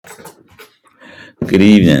Good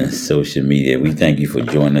evening, social media. We thank you for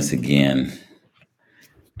joining us again,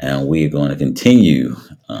 and we're going to continue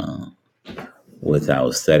uh, with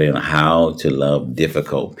our study on how to love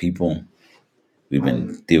difficult people. We've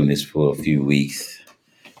been doing this for a few weeks,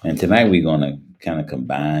 and tonight we're going to kind of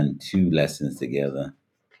combine two lessons together.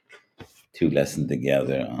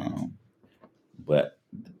 But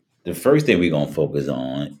the first thing we're going to focus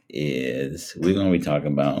on is we're going to be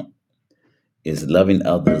talking about is loving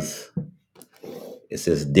others. It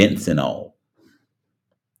says dents and all,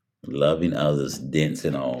 loving others, dents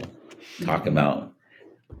and all. Talking about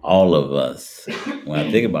all of us, when I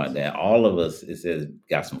think about that, all of us, it says,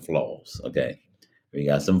 got some flaws. Okay. We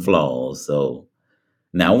got some flaws. So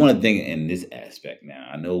now I want to think in this aspect now.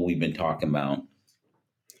 I know we've been talking about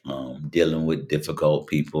dealing with difficult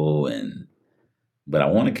people, but I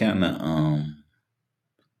want to kind of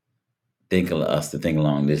think of us to think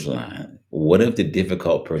along this line. What if the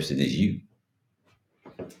difficult person is you?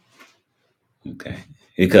 Okay.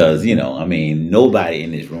 Because, I mean, nobody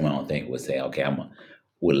in this room, I don't think, would say, okay,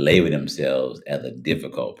 would label themselves as a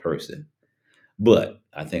difficult person. But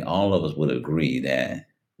I think all of us would agree that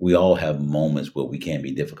we all have moments where we can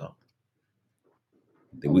be difficult.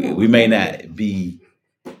 We may not be,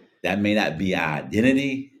 that may not be our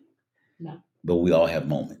identity, No. but we all have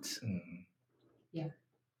moments. Yeah.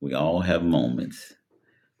 We all have moments.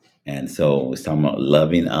 And so it's talking about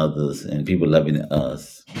loving others and people loving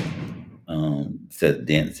us, says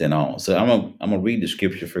dents and all. So I'm gonna read the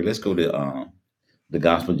scripture first. Let's go to the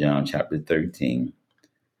Gospel of John, chapter 13,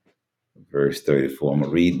 verse 34. I'm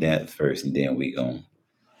gonna read that first, and then we gonna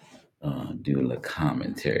do a little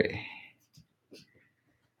commentary.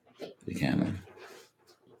 We kind of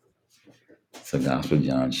So Gospel of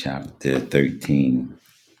John chapter 13,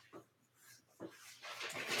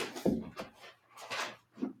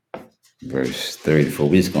 verse 34.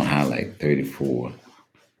 We're just going to highlight 34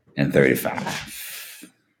 and 35.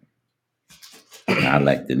 I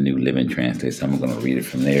like the New Living Translation, so I'm going to read it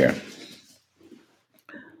from there.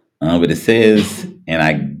 But it says,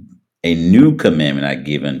 a new commandment I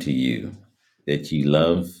give unto you, that ye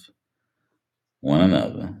love one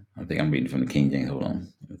another. I think I'm reading from the King James. Hold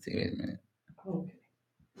on. Let's see, wait a minute. Okay.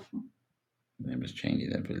 Let me just change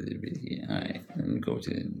it up a little bit here. All right, let me go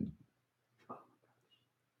to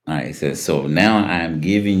All right, it says, so now I am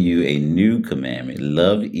giving you a new commandment.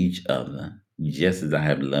 Love each other just as I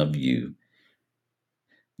have loved you.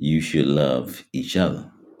 You should love each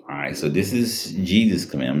other. All right, so this is Jesus'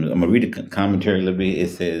 commandment. I'm going to read the commentary a little bit. It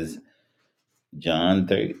says, John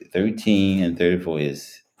 13 and 34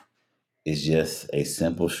 is just a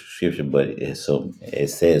simple scripture, but it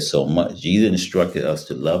says so much. Jesus instructed us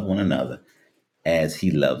to love one another as he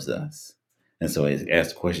loves us. And so it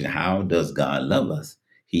asks the question, how does God love us?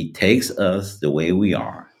 He takes us the way we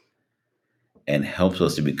are and helps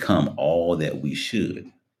us to become all that we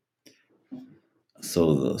should.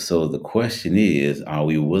 So the question is, are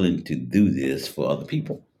we willing to do this for other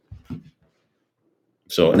people?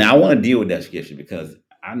 So now I want to deal with that scripture because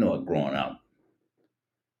I know it growing up,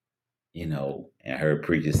 and I heard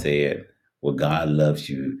preachers said, well, God loves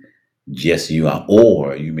you just as you are,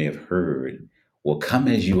 or you may have heard, well, come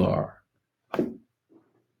as you are.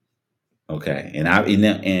 Okay. And I've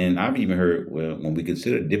even heard, well, when we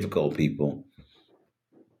consider difficult people,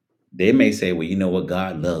 they may say, well, you know what,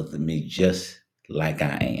 God loves me just like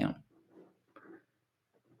I am.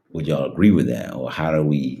 Would y'all agree with that? Or how do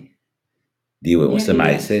we deal with when Yeah, he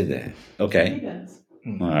somebody does. says that? He Okay. does.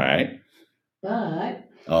 All right. But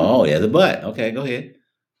Oh, yeah, the but. Okay, go ahead.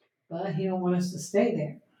 he don't want us to stay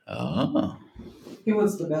there. Oh. He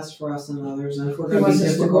wants the best for us and others, and if we're He going to wants be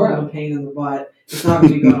us to difficult grow. and a pain in the butt, it's not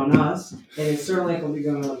going to be good on us, and it's certainly not going to be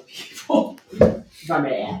good on other people. If I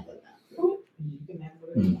may add to that. You can have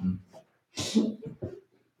whatever you want.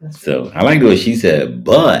 That's So I like the way she said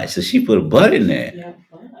but. So she put a but in there. Yeah,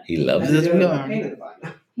 but He loves And us they're we a are. pain in the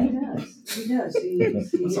butt. he does. He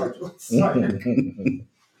does. He Sorry.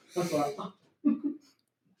 That's what I thought.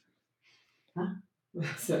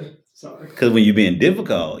 Sorry. Because when you're being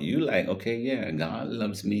difficult, you like, okay, yeah, God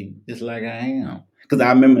loves me just like I am. Because I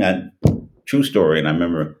remember that true story, and I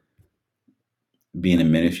remember being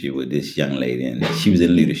in ministry with this young lady, and she was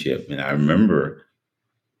in leadership, and I remember,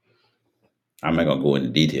 I'm not gonna go into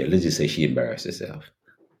detail. Let's just say she embarrassed herself.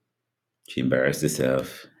 She embarrassed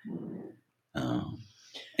herself, um,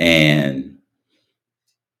 and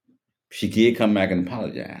she did come back and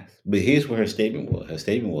apologize. But here's what her statement was. Her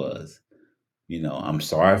statement was, I'm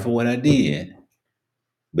sorry for what I did.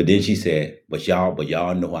 But then she said, but y'all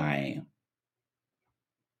know who I am.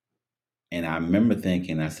 And I remember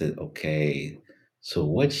thinking, I said, okay, so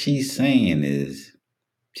what she's saying is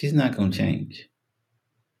she's not gonna change.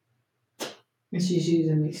 And she's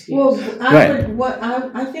using the excuse. Well, Right.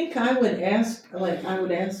 I think I would ask, I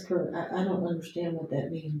would ask her, I don't understand what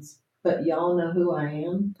that means, but y'all know who I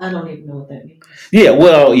am? I don't even know what that means. Yeah,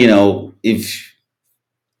 well, if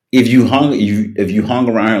you hung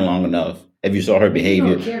around her long enough, if you saw her You know,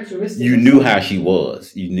 behavior, characteristic you of knew how someone. she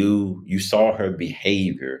was. You saw her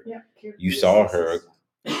behavior. Yeah, You saw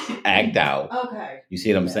characteristics. her act out. Okay. You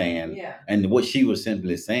see what I'm saying? Yeah. And what she was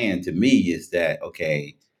simply saying to me is that,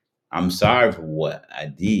 okay, I'm sorry for what I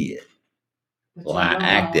did But or you I know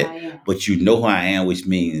acted, how I am. but you know who I am, which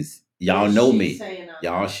means y'all And know she's me. saying I'm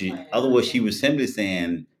Y'all not should. planning on Otherwise, she changing. was simply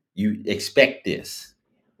saying you expect this.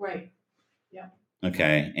 Right.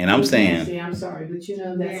 Okay, and I'm Nancy, saying I'm sorry, but you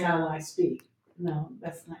know that's how I speak. No,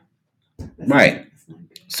 that's not. That's right. Not, that's not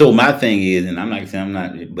good. So my thing is, and I'm not saying I'm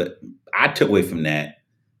not, but I took away from that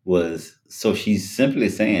was so she's simply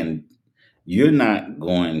saying you're not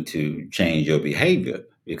going to change your behavior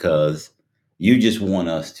because you just want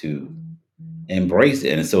us to embrace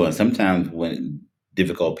it. And so sometimes when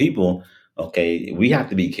difficult people, okay, we have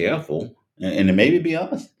to be careful, and it maybe be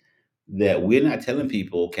us that we're not telling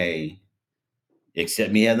people, okay,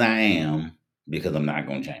 accept me as I am because I'm not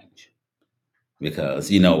going to change.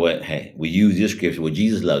 Because you know what? Hey, we use this scripture where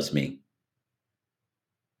Jesus loves me.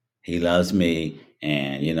 He loves me,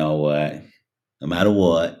 and you know what? No matter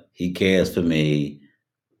what, he cares for me.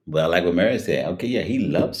 But like what Mary said, okay, yeah, he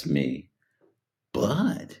loves me,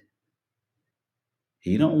 but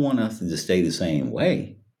he don't want us to just stay the same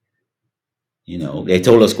way. They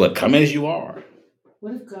told us, "Well, come as you are."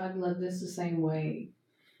 What if God loved us the same way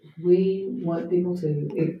we want people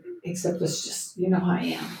to accept us just, you know how I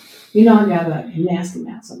am. You know I got a nasty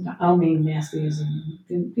mouth sometimes. I don't mean nasty as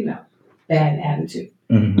in, bad attitude.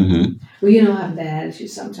 Mm-hmm. Well, you know I have bad attitude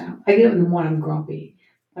sometimes. I get up in the morning, I'm grumpy.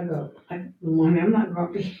 In the morning, I'm not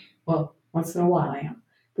grumpy. Well, once in a while I am.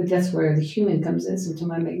 But that's where the human comes in.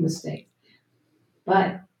 Sometimes I make mistakes.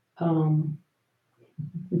 But,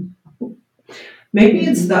 Maybe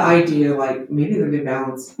it's the idea, like, maybe the good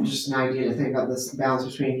balance, just an idea to think about this balance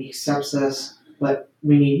between he accepts us, but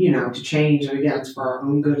we need, to change. And again, it's for our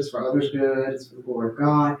own good, it's for others' good, it's for the glory of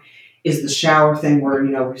God. Is the shower thing where,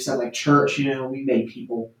 we said like church, we make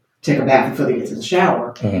people take a bath before they get to the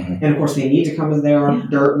shower. Mm-hmm. And of course, they need to come as they are,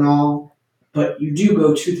 dirt and all. But you do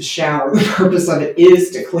go to the shower. The purpose of it is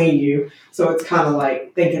to clean you. So it's kind of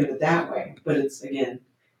like thinking of it that way. But it's, again,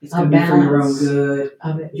 it's going to be for your own good.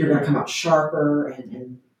 You're going to come out sharper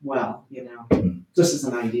and well, just as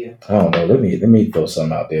an idea. I don't know. Let me throw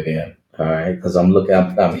something out there then. All right, because I'm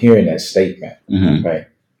hearing that statement. Mm-hmm. Right,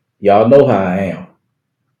 y'all know how I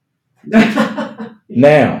am.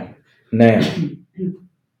 Now,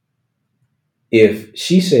 if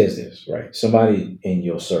she says this, right, somebody in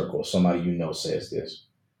your circle, somebody says this,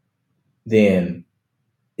 then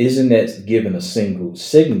isn't that giving a single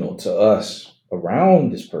signal to us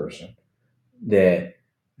around this person that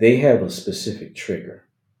they have a specific trigger?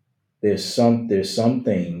 There's some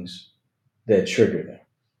things that trigger them.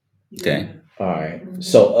 Okay. All right.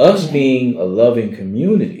 So us being a loving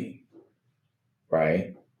community,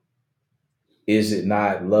 right? Is it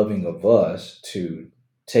not loving of us to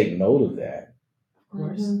take note of that of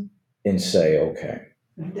course. and say, okay,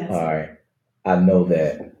 all right, I know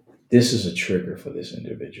that this is a trigger for this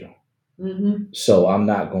individual. Mm-hmm. So I'm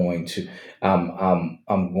not going to. I'm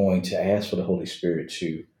going to ask for the Holy Spirit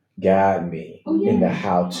to guide me into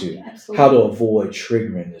how to avoid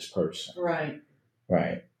triggering this person. Right.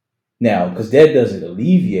 Right. Now, because that doesn't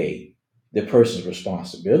alleviate the person's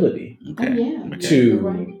responsibility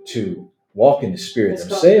to walk in the Spirit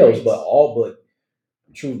themselves, but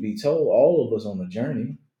truth be told, all of us on the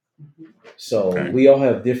journey. So we all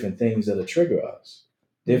have different things that'll trigger us,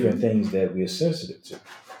 different things that we're sensitive to.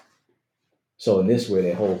 So in this way,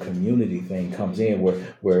 that whole community thing comes in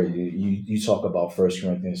where you talk about 1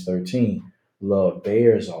 Corinthians 13, love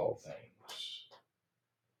bears all things.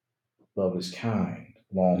 Love is kind,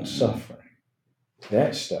 long suffering,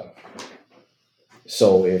 that stuff.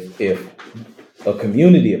 So if a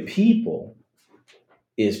community of people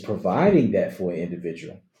is providing that for an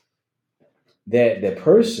individual, that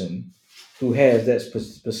person who has that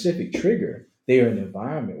specific trigger, they're in an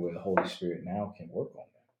environment where the Holy Spirit now can work on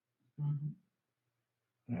that. Mm-hmm.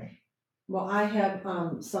 Right. Well, I have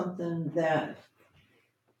something that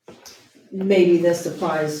maybe this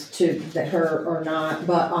applies to her or not,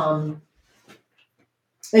 but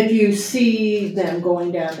if you see them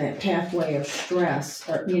going down that pathway of stress,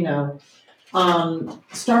 or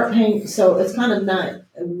start paying. So it's kind of not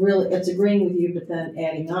really, it's agreeing with you, but then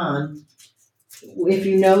adding on. If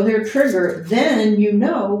you know their trigger, then you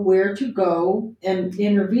know where to go and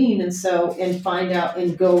intervene, and find out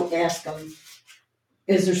and go ask them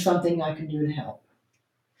is there something I can do to help?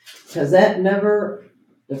 Because that never,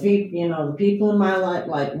 the people in my life,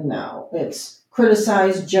 like, no, it's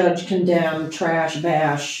criticize, judge, condemn, trash,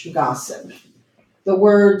 bash, gossip. The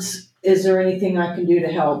words, is there anything I can do to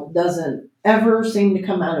help, doesn't ever seem to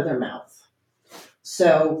come out of their mouth.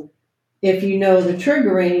 So if you know the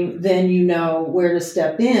triggering, then you know where to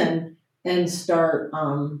step in and start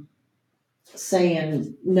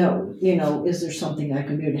saying, no, is there something I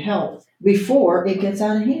can do to help before it gets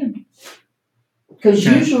out of hand? Because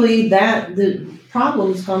Okay. usually the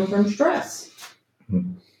problems come from stress.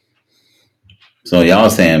 So y'all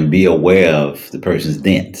saying be aware of the person's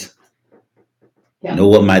dents. Yeah. Know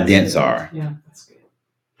what my dents are. Yeah, that's good.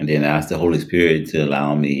 And then ask the Holy Spirit to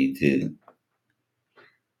allow me to,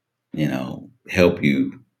 help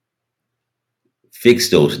you fix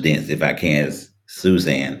those dents if I can, as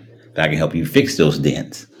Suzanne, if I can help you fix those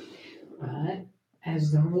dents. But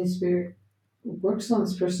as the Holy Spirit works on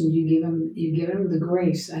this person, you give him the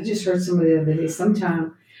grace. I just heard somebody the other day,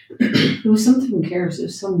 sometime, it was something from Karis. It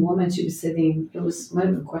was some woman, she was sitting, might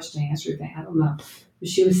have been a question and answer thing, I don't know. But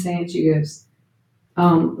she was saying, she goes,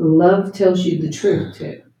 love tells you the truth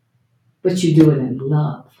too, but you do it in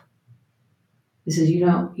love. He says, you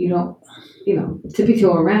don't,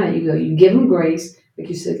 tiptoe around it. You give him grace, like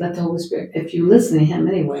you said, let the Holy Spirit, if you listen to him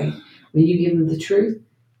anyway, when you give him the truth,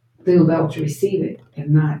 they will be able to receive it. If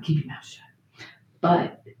not, keep your mouth shut.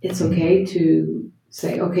 But it's okay to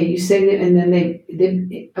say, okay, you say it, and then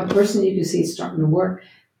a person you can see is starting to work,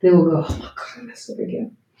 they will go, oh my God, I messed up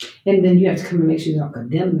again. And then you have to come and make sure they don't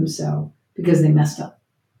condemn themselves because they messed up.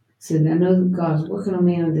 So I know that God's working on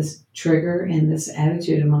me on this trigger and this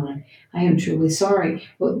attitude of mine. I am truly sorry.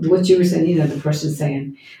 What you were saying, the person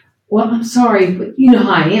saying, well, I'm sorry, but you know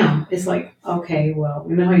how I am. It's like, okay, well,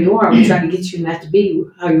 we know how you are. We're trying to get you not to be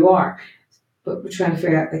how you are. But we're trying to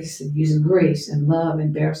figure out, like I said, using grace and love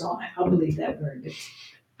and bears on. I believe that very good.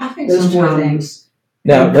 I think Those four sometimes things.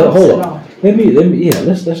 Now, It helps hold it on. all. Let me,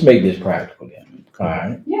 let's make this practical then. All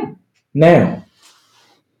right. Yeah. Now,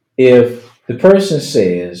 if the person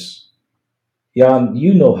says, y'all,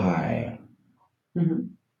 you know how I am, Mhm.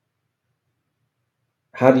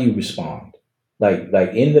 how do you respond?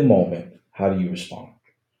 Like in the moment, how do you respond?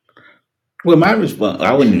 Well, my response,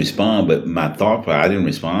 I wouldn't respond, but my thought, I didn't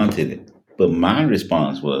respond to it. But my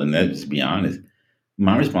response was, and let's just be honest,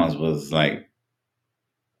 my response was like,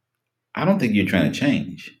 I don't think you're trying to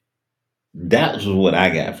change. That was what I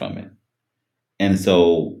got from it. And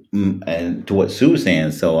so, and to what Sue was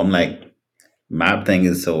saying, so I'm like, my thing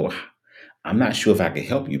is, so I'm not sure if I can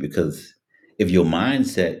help you because if your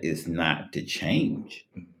mindset is not to change,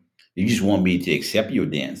 you just want me to accept your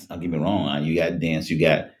dance. Don't get me wrong. You got dance, you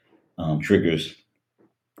got triggers.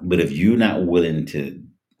 But if you're not willing to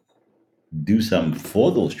do something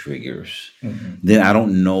for those triggers, then I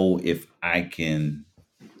don't know if I can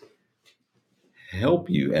help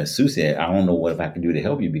you. As Sue said, I don't know what if I can do to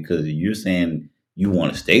help you because you're saying you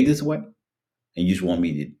want to stay this way and you just want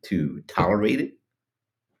me to tolerate it.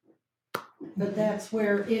 But that's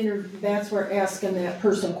where asking that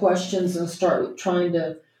person questions and start trying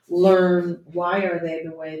to learn why are they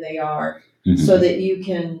the way they are, so that you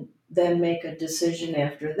can then make a decision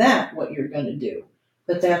after that what you're going to do.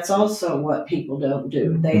 But that's also what people don't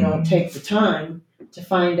do. They don't take the time to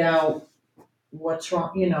find out what's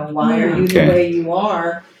wrong. Why are you the way you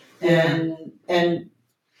are, and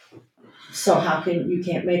so how can you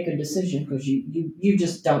can't make a decision because you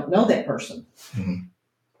just don't know that person.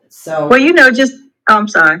 So Well, I'm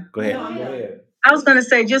sorry. Go ahead. No, Go ahead. I was going to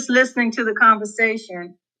say, just listening to the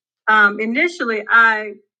conversation, initially,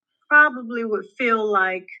 I probably would feel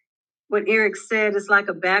like what Eric said is like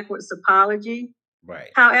a backwards apology. Right.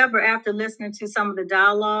 However, after listening to some of the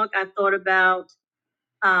dialogue, I thought about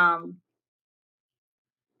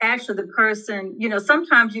actually the person,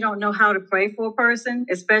 sometimes you don't know how to pray for a person,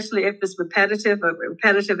 especially if it's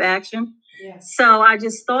repetitive action. yes. So I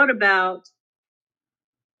just thought about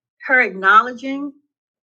her acknowledging,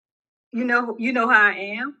 you know how I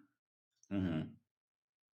am. Mm-hmm.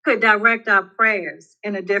 Could direct our prayers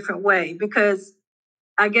in a different way, because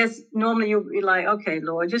I guess normally you'll be like, okay,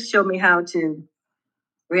 Lord, just show me how to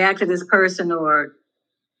react to this person, or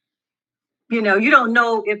you don't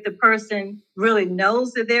know if the person really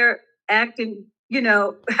knows that they're acting,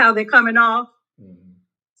 how they're coming off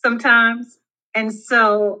sometimes. And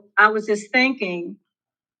so I was just thinking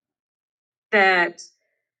that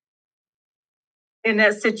in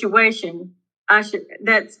that situation,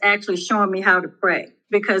 that's actually showing me how to pray,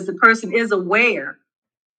 because the person is aware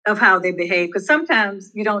of how they behave. Because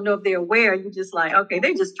sometimes you don't know if they're aware. You're just like, okay,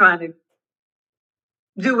 they're just trying to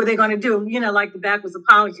do what they're going to do, like the backwards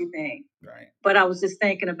apology thing. Right. But I was just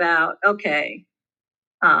thinking about, okay,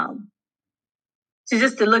 so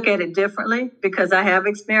just to look at it differently, because I have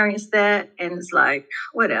experienced that, and it's like,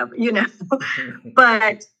 whatever,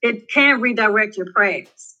 but it can redirect your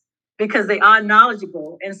prayers because they are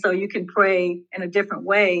knowledgeable. And so you can pray in a different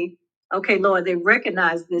way. Okay, Lord, they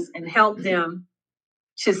recognize this and help them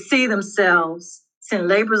to see themselves, send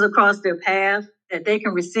laborers across their path that they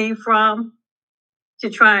can receive from to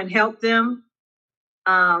try and help them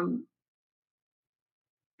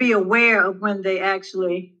be aware of when they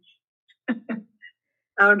actually, I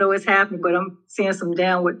don't know what's happening, but I'm seeing some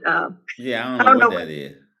downward. Yeah, I don't know what that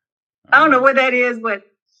is. I don't know what that is, but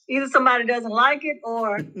either somebody doesn't like it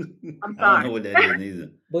or I'm sorry. I don't know what that is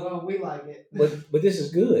neither. But we like it. But this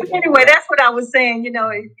is good. Anyway, that's what I was saying.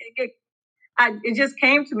 It just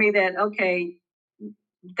came to me that, okay,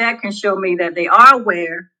 that can show me that they are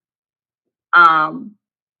aware, and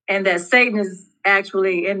that Satan is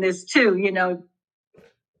actually in this too,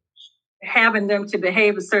 having them to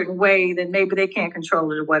behave a certain way that maybe they can't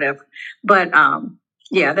control it or whatever. But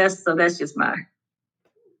yeah, that's just my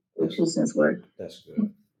 2 cents worth. That's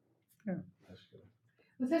good. Yeah. That's good.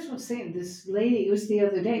 But that's what I'm saying. This lady, it was the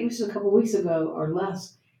other day, it was a couple weeks ago or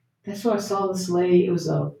less. That's where I saw this lady. It was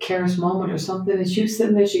a Karis moment or something. And she was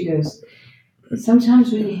sitting there. She goes,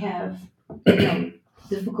 sometimes when you have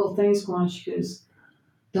difficult things going on, she goes,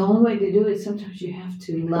 the only way to do it, sometimes you have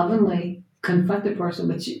to lovingly confront the person.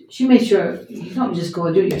 But she made sure you don't just go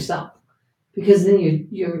and do it yourself. Because then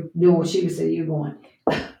you're doing what she would say. You're going,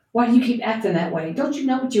 why do you keep acting that way? Don't you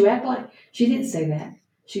know what you act like? She didn't say that.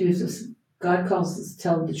 She was just, God calls us to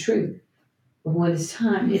tell the truth. But when it's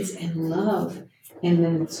time, it's in love. And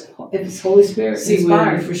then if it's Holy Spirit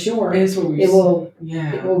inspired, for sure, it will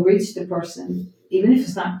reach the person, even if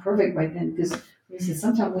it's not perfect right then. Because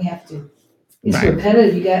sometimes we have to. It's Right.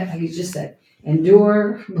 repetitive. You just said,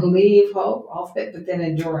 endure, believe, hope, all fit, but then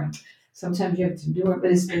enduring. Sometimes you have to endure,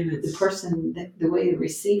 but it's the person, the way they're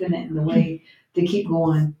receiving it and the way they keep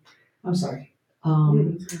going. I'm sorry.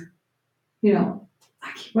 I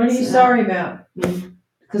keep What are you sorry about?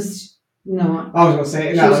 Because. No, I was gonna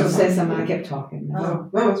say. she was gonna say something. I kept talking. No,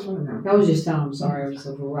 it's fine. No. I was just telling them sorry. I was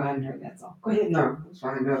overriding her. That's all. Go ahead. No, it's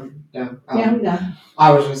fine. No. Yeah, I'm done.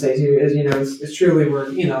 I was gonna say too is it's truly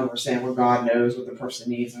we're saying where God knows what the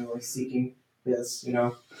person needs and we're seeking this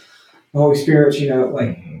the Holy Spirit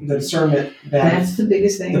like the discernment that That's the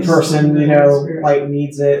biggest thing. the person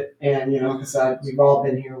needs it and like I said we've all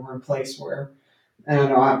been here. We're in a place where. And I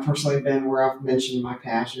know I've personally been where I've mentioned my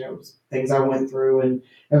passion. It was things I went through, and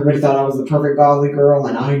everybody thought I was the perfect godly girl,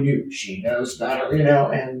 and I knew she knows better,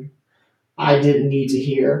 and I didn't need to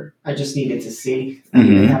hear. I just needed to see. I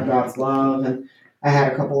needed to have God's love, and I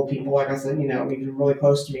had a couple of people, like I said, even really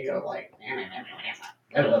close to me, go like,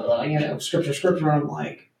 scripture. And I'm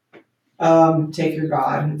like, take your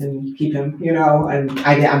God and keep him, and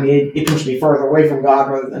it pushed me further away from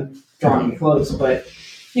God rather than drawing me close, but.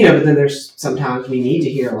 But then there's sometimes we need to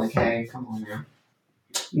hear like, hey, come on now.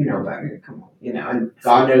 You know better, come on. And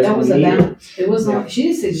God knows that what was we need. balance. It wasn't like, she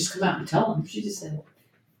didn't say just come out and tell them. She just said,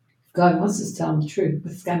 God wants us to tell them the truth,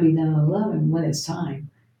 but it's got to be done in love and when it's time.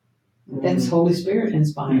 Mm-hmm. That's Holy Spirit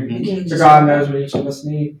inspired. Mm-hmm. So God knows what each of us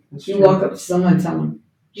need. You walk up to someone and tell them,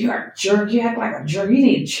 you're a jerk, you act like a jerk, you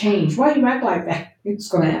need to change. Why do you act like that? It's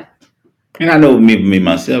going to happen. And I know me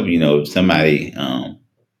myself, if somebody,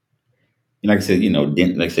 like I said,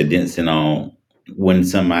 didn't send on when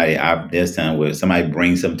there's time where somebody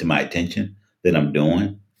brings something to my attention that I'm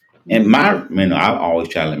doing. And I always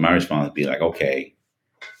try to let my response be like, okay,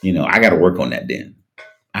 I got to work on that then.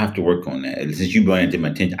 I have to work on that. Since you brought it to my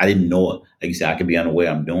attention, I didn't know it. Like you said, I could be unaware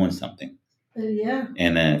I'm doing something. Yeah.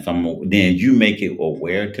 And then you make it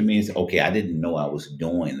aware to me and say, okay, I didn't know I was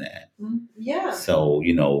doing that. Yeah. So,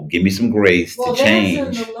 give me some grace to change. Well,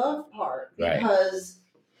 that's in the love part because,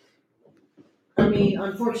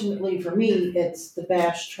 unfortunately for me, it's the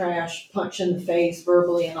bash, trash, punch in the face,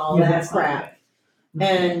 verbally, and all that crap.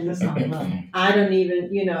 And that's not love. I don't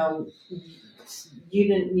even, you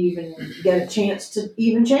didn't even get a chance to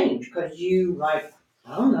even change because you I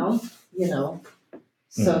don't know,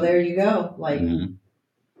 So there you go.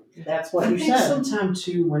 That's what you said. Sometimes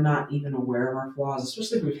too, we're not even aware of our flaws,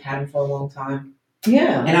 especially if we've had them for a long time.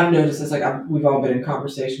 Yeah. And I've noticed this, we've all been in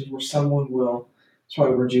conversations where someone will. It's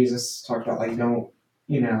probably where Jesus talked about don't,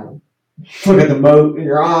 look at the mote in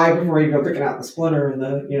your eye before you go picking out the splinter in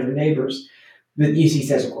the neighbors. But he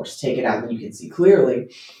says, of course, take it out and you can see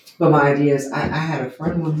clearly. But my idea is, I had a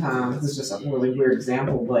friend one time. This is just a really weird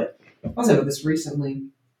example, but I was about this recently.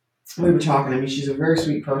 We were talking. She's a very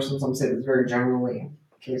sweet person, so I'm saying this very generally in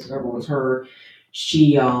case it ever was her.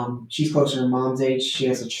 she's closer to her mom's age. She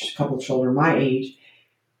has a couple of children my age,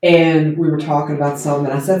 and we were talking about something.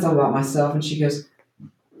 And I said something about myself, and she goes,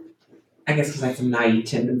 I guess because I had some naive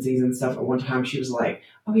tendencies and stuff. At one time, she was like,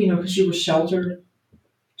 "Oh, because you were sheltered."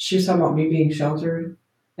 She was talking about me being sheltered,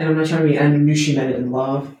 and I'm not trying to be. I knew she meant it in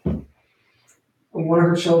love. One of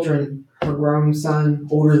her children, her grown son,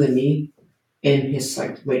 older than me, in his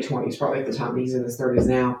like late 20s, probably at the time he's in his 30s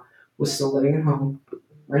now, was still living at home,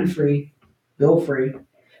 rent free, bill free,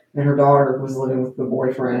 and her daughter was living with the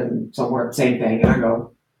boyfriend somewhere. Same thing, and I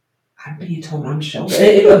go, I'm being told I'm sheltered.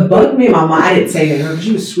 It bugged me in my mind. I didn't say anything to her.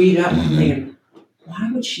 She was sweet up. I'm thinking,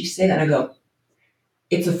 why would she say that? And I go,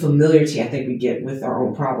 it's a familiarity I think we get with our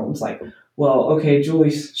own problems. Like, well, okay,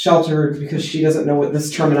 Julie's sheltered because she doesn't know what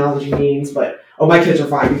this terminology means, but my kids are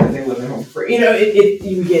fine because they live at home free.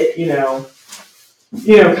 You get,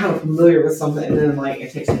 kind of familiar with something, and then like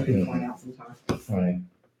it takes a bit to point out sometimes. Right.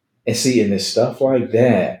 And see, and there's stuff like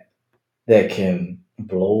that can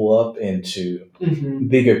blow up into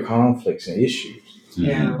bigger conflicts and issues.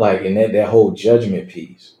 Yeah. Like in that whole judgment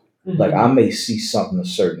piece. Like I may see something a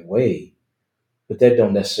certain way, but that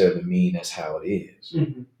don't necessarily mean that's how it is.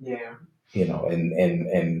 Yeah.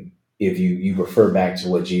 And if you refer back to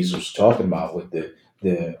what Jesus was talking about with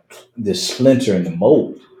the splinter and the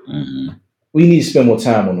mold, we need to spend more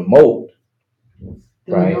time on the mold,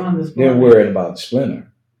 right? They're worried about the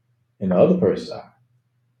splinter and the other person's eye,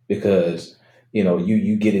 because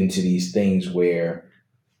you get into these things where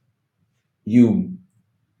you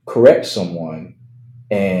correct someone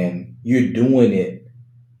and you're doing it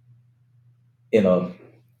in a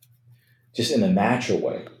natural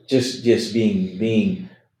way, just being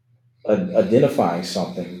identifying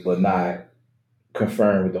something, but not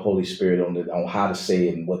conferring with the Holy Spirit on how to say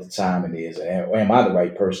it and what the timing is, and am I the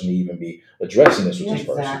right person to even be addressing this with this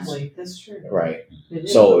person? Exactly, that's true. Right.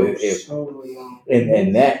 So totally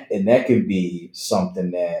and that can be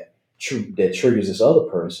something that triggers this other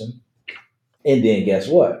person, and then guess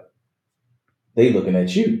what? They looking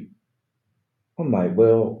at you. I'm like,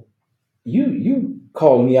 well, you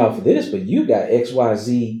calling me out for this, but you got X, Y,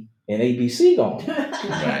 Z, and ABC going.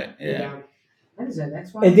 Right. Yeah. And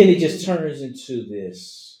then it just turns into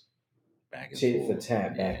this Back and tit for forth.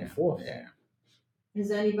 tat, back and forth. Yeah. Has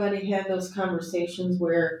anybody had those conversations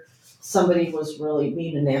where somebody was really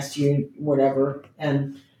mean and nasty you, whatever,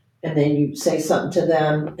 and then you say something to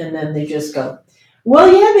them, and then they just go,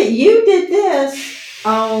 "Well, yeah, but you did this."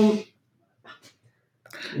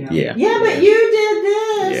 Yeah. Yeah, but you did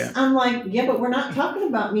this. Yeah. I'm like, yeah, but we're not talking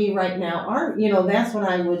about me right now. That's what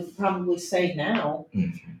I would probably say now.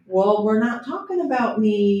 Well, we're not talking about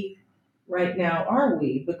me right now, are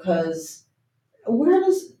we? Because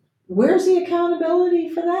where's the accountability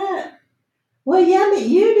for that? Well, yeah, but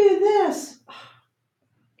you do this.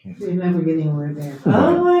 You're never getting anywhere there.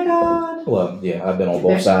 Oh my God. Well, yeah, I've been on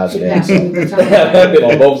both sides of that. Absolutely. I've been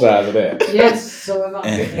on both sides of that. Yes, so have I.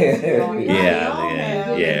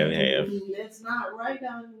 Yeah. It's not right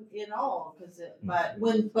on at all,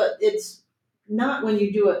 but it's not when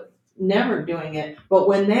you do it, never doing it, but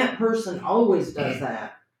when that person always does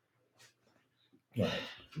that,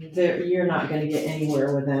 you're not going to get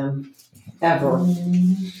anywhere with them ever.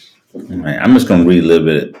 Right. I'm just going to read a little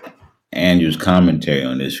bit of Andrew's commentary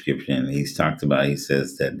on this scripture, and he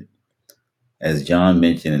says that, as John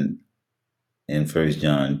mentioned in 1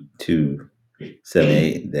 John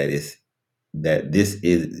 2:7-8, that this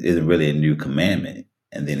isn't really a new commandment.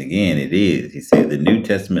 And then again, it is. He said the New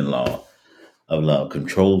Testament law of love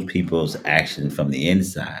controls people's actions from the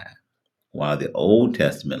inside, while the Old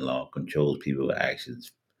Testament law controls people's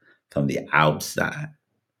actions from the outside.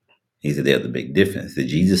 He said there's a big difference. The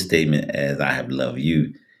Jesus statement, "as I have loved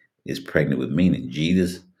you," is pregnant with meaning.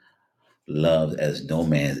 Jesus loves as no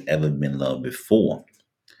man has ever been loved before,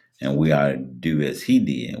 and we are to do as he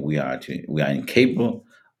did. We are incapable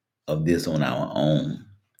of this on our own.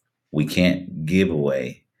 We can't give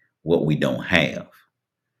away what we don't have.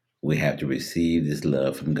 We have to receive this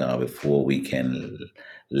love from God before we can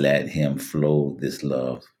let him flow this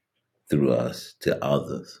love through us to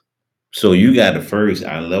others. So you got to first,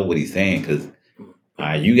 I love what he's saying, because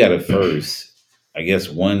you got to first, I guess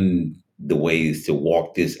the ways to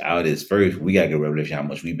walk this out is first, we got to get a revelation how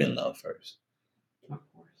much we've been loved first. Of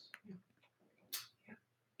course.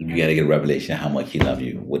 You got to get a revelation how much he loved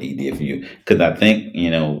you, what he did for you. Because I think,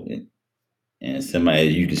 and somebody,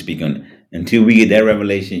 you can speak on, until we get that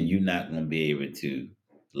revelation, you're not going to be able to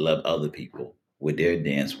love other people with their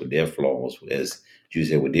dance, with their flaws, as you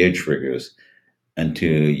said, with their triggers,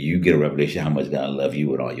 until you get a revelation how much God loves you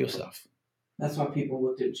with all your stuff. That's why people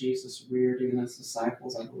looked at Jesus weird, even his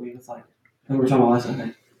disciples, I believe. It's like, and we're talking about last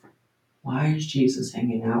Sunday. why is Jesus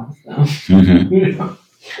hanging out with them? Mm-hmm. You know,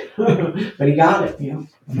 but he got it,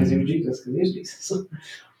 because he was Jesus, because he is Jesus.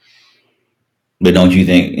 But don't you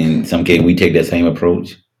think in some case we take that same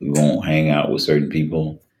approach? We won't hang out with certain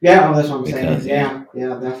people. Yeah, that's what I'm saying. Because, Yeah,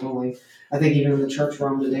 definitely. I think even in the church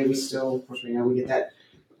realm today, we still, of course, we get that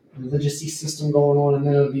religious system going on, and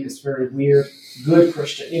then it'll be this very weird, good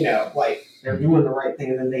Christian, like they're doing the right thing,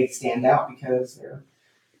 and then they stand out because they're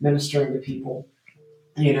ministering to people,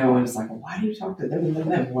 and it's like, well, why do you talk to them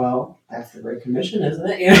and them? Well, that's the Great Commission, isn't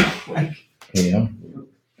it?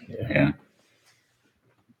 Yeah.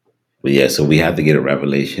 But yeah, so we have to get a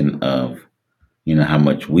revelation of, how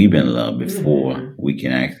much we've been loved before we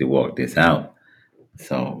can actually walk this out.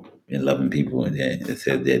 So in loving people, it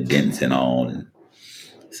says they're dense and all. And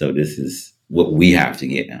so this is what we have to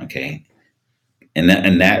get, okay? And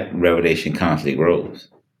that revelation constantly grows.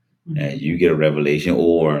 As you get a revelation,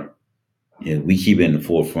 or we keep it in the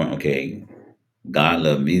forefront, okay, God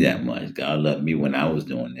loved me that much. God loved me when I was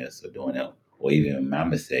doing this or doing that, or even my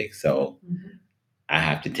mistakes. So I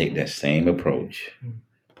have to take that same approach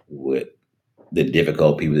with the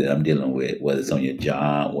difficult people that I'm dealing with, whether it's on your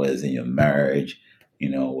job, whether it's in your marriage,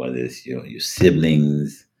 whether it's your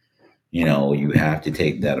siblings, you have to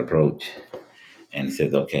take that approach. And it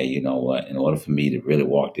says, okay, you know what? In order for me to really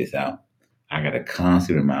walk this out, I got to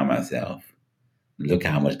constantly remind myself, look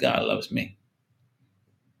how much God loves me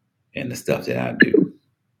and the stuff that I do.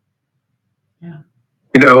 Yeah.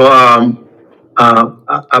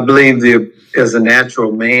 I believe as a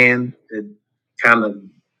natural man that kind of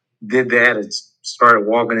did that and started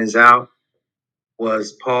walking this out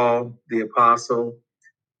was Paul the apostle.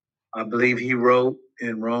 I believe he wrote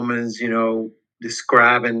in Romans,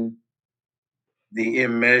 describing the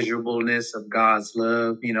immeasurableness of God's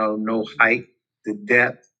love, no height, the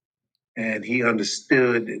depth, and he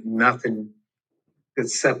understood that nothing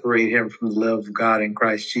could separate him from the love of God in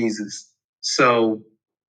Christ Jesus. So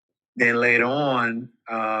then later on,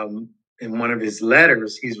 in one of his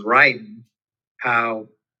letters, he's writing how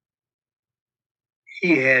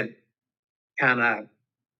he had kind of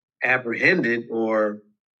apprehended or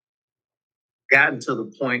gotten to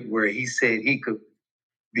the point where he said he could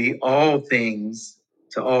be all things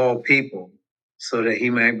to all people so that he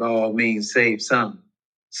might by all means save some.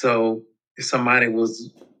 So if somebody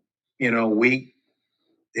was, weak,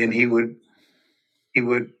 then he would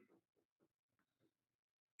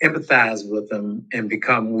empathize with them and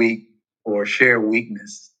become weak or share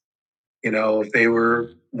weakness. If they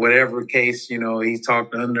were whatever case, he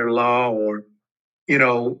talked under law, or,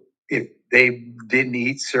 if they didn't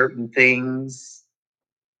eat certain things,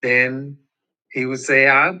 then he would say,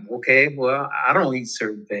 okay, well, I don't eat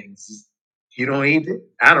certain things. You don't eat it,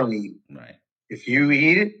 I don't eat it. Right. If you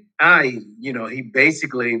eat it, I eat it. He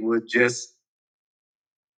basically would just,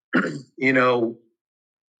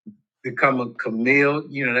 become a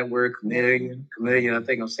chameleon, that word chameleon, I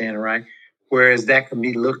think I'm saying it right. Whereas that can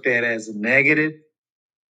be looked at as a negative,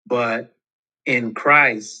 but in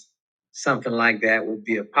Christ, something like that would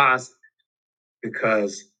be a positive,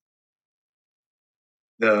 because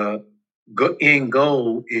the end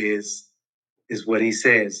goal is what he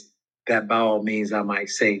says, that by all means I might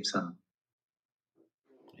save some.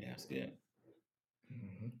 Yeah, that's good.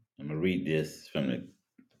 I'm going to read this from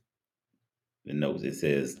the notes. It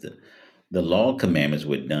says, the law commandments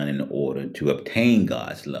were done in order to obtain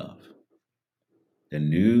God's love. The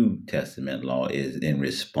New Testament law is in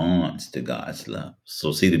response to God's love.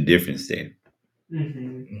 So see the difference there.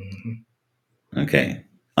 Okay.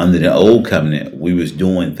 Under the old covenant, we was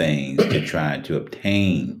doing things to try to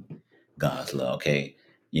obtain God's love. Okay.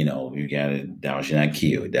 You got to, thou shalt not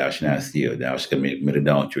kill, thou shalt not steal, thou shalt commit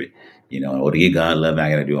adultery. In order to get God's love, I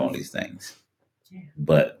got to do all these things.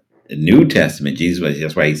 But the New Testament, Jesus,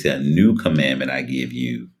 that's why he said, a new commandment I give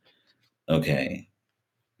you. Okay.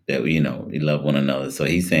 That, you love one another. So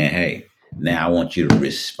he's saying, hey, now I want you to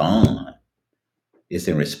respond. It's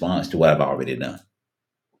in response to what I've already done.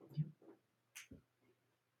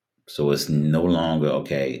 So it's no longer,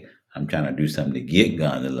 okay, I'm trying to do something to get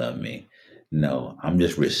God to love me. No, I'm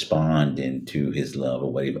just responding to his love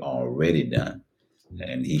or what he's already done.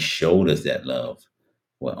 And he showed us that love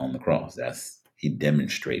on the cross. He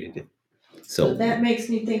demonstrated it. So But that makes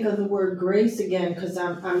me think of the word grace again, because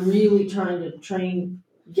I'm really trying to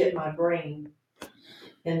get my brain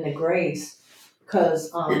in the grace,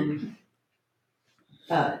 because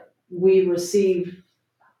we receive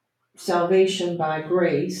salvation by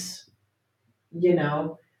grace,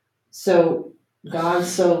 so God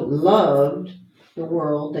so loved the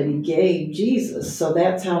world that he gave Jesus. So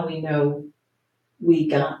that's how we know we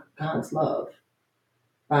got God's love.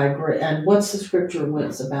 by grace. And what's the scripture when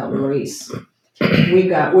it's about grace?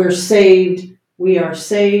 We're saved. We are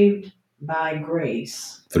saved by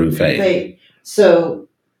grace. Through faith. So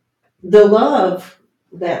the love,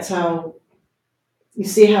 that's how, you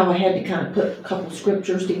see how I had to kind of put a couple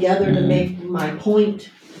scriptures together to make my point.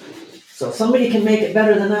 So somebody can make it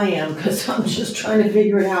better than I am, because I'm just trying to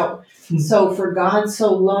figure it out. So for God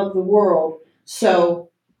so loved the world, so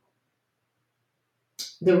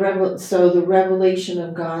the revelation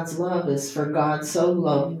of God's love is for God so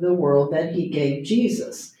loved the world that he gave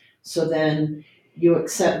Jesus. So then you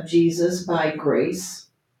accept Jesus by grace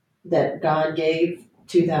that God gave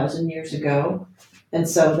 2,000 years ago. And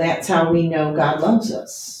so that's how we know God loves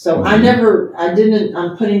us. So I'm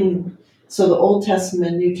putting, so the Old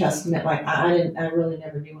Testament, New Testament, like I really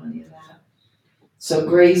never knew any of that. So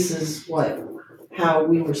grace is how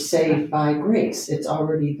we were saved by grace. It's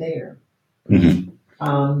already there. And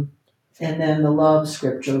then the love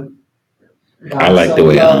scripture. God I like so the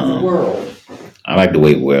way loved the world. I like the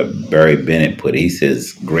way where Barry Bennett put it. He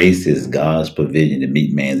says, grace is God's provision to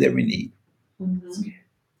meet man's every need.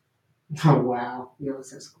 Oh wow, he always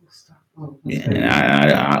says cool stuff. Oh, Yeah, and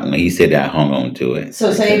I when he said that, I hung on to it.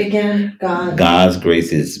 So say it again. God's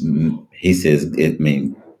grace is, he says,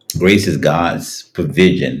 grace is God's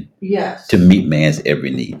provision to meet man's every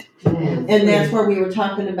need. And that's where we were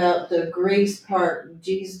talking about the grace part.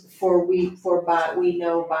 Jesus, we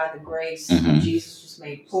know by the grace Jesus was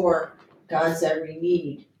made poor, God's every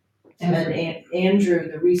need. And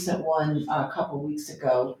Andrew, the recent one a couple weeks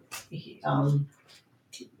ago,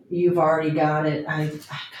 you've already got it. I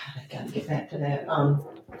gotta get back to that.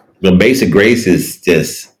 The basic grace is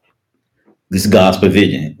just this God's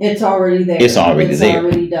provision. It's already there. It's already there. It's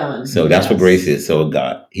already done. So that's what grace is. So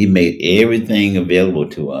God, he made everything available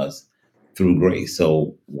to us through grace.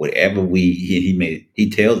 So whatever he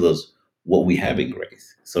tells us what we have in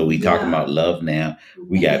grace. So we talking about love now.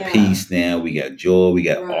 We got peace now. We got joy. We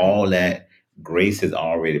got all that. Grace has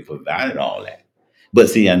already provided all that. But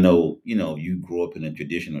see, I know, you grew up in a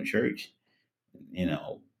traditional church,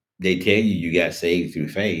 they tell you got saved through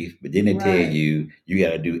faith, but then they tell you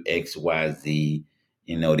got to do X, Y, Z,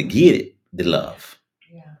 to get it, the love.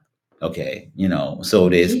 Yeah. Okay. So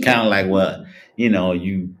there's kind of like,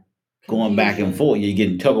 you going back and forth, you're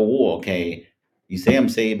getting tug of war. Okay. You say I'm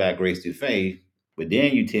saved by grace through faith, but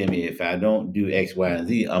then you tell me if I don't do X, Y, and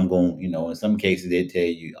Z, I'm going, in some cases they tell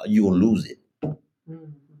you, you're going to lose it.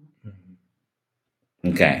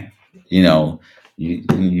 Okay.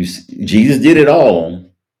 Jesus did it all,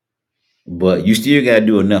 but you still got to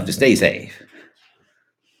do enough to stay safe.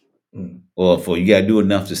 Or you got to do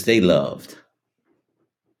enough to stay loved.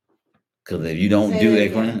 Because if you don't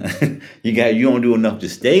you don't do enough to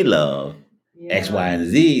stay loved, X, Y, and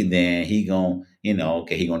Z, then he gonna, he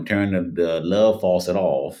gonna turn the love faucet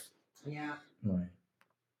off. Yeah. Right.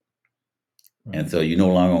 And so you're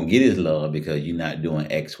no longer gonna get his love because you're not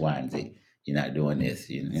doing X, Y, and Z. You're not doing this.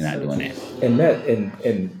 You're not doing that.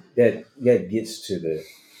 And that gets to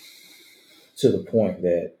the point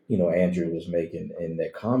that Andrew was making in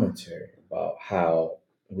that commentary about how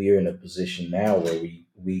we are in a position now where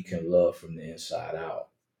we can love from the inside out.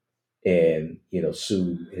 And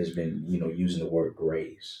Sue has been using the word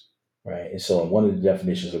grace, right? And so one of the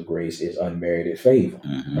definitions of grace is unmerited favor,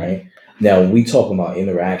 right? Now when we talk about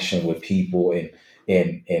interaction with people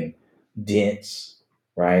and dents,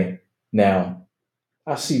 right? Now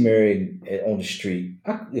I see Mary on the street.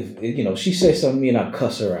 If she says something to me and I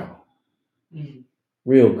cuss her out,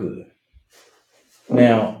 real good.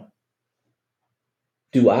 Now,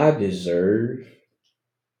 do I deserve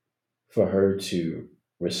for her to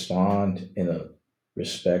respond in a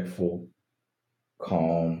respectful,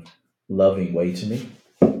 calm, loving way to me?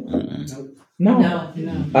 No,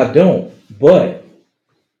 I don't. But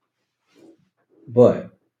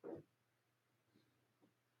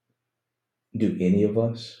do any of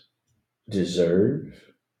us deserve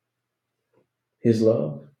his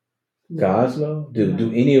love? God's love?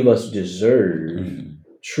 Do any of us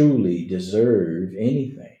truly deserve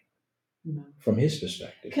anything from his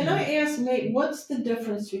perspective? Can I ask, Nate, what's the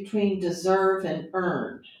difference between deserve and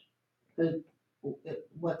earned?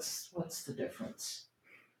 What's the difference?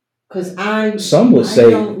 Because some would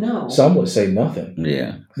don't know. Some would say nothing.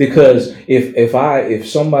 Yeah. Because if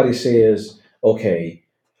somebody says, okay,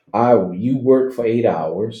 you work for 8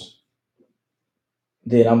 hours,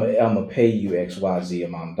 then I'm gonna pay you XYZ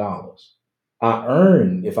amount of dollars.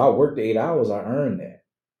 If I work the 8 hours, I earn that.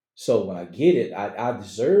 So when I get it, I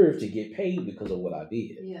deserve to get paid because of what I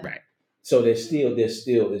did. Yeah. Right. So there's still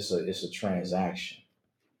it's a transaction,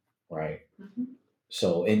 right? Mm-hmm.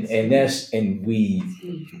 So and we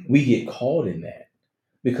get caught in that.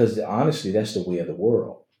 because honestly, that's the way of the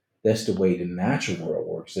world. That's the way the natural world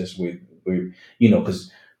works. That's where we,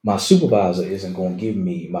 because my supervisor isn't going to give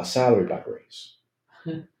me my salary by grace.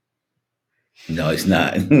 No, it's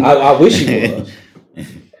not. I wish he was.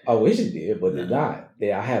 I wish he did, but they're not.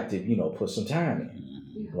 I have to, put some time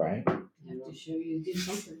in, right? You have to show you did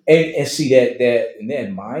something. And see that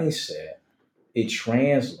mindset, it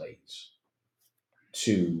translates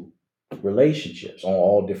to relationships on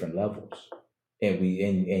all different levels.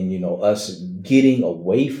 And us getting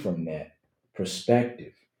away from that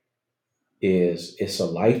perspective it's a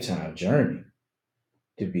lifetime journey,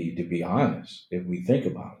 to be honest, if we think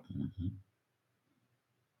about it. Mhm.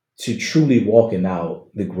 To truly walking out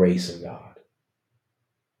the grace of God.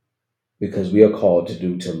 Because we are called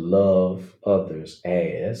to love others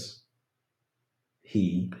as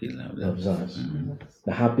He He loved loves us. Mhm.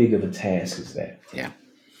 Now, how big of a task is that? Yeah.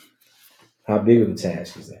 How big of a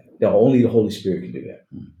task is that? Only the Holy Spirit can do that.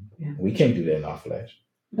 Mhm. Yeah. We can't do that in our flesh.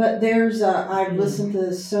 But there's I've listened to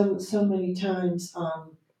this so many times.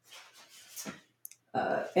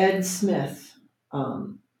 Ed Smith,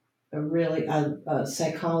 a really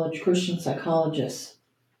Christian psychologist,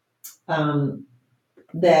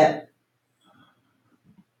 that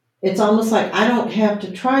it's almost like I don't have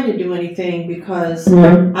to try to do anything because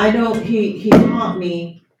I don't. He taught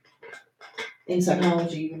me in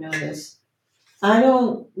psychology. You know this. I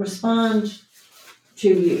don't respond to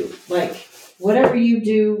you like whatever you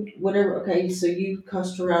do, whatever. Okay, so you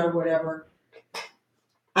cussed her out or whatever.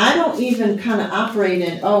 I don't even kind of operate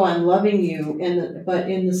in, oh, I'm loving you, but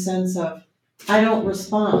in the sense of, I don't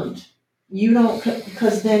respond. You don't,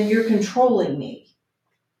 because then you're controlling me.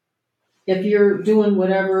 If you're doing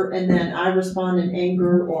whatever and then I respond in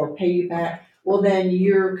anger or pay you back, well, then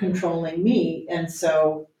you're controlling me. And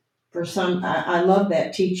so I love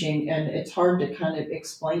that teaching and it's hard to kind of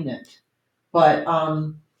explain it. But,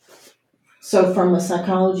 so from a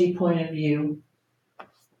psychology point of view,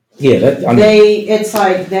 Yeah, it's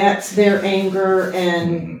like that's their anger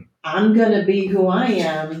and Mhm. I'm gonna be who I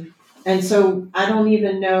am. And so I don't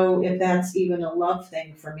even know if that's even a love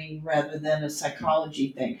thing for me rather than a psychology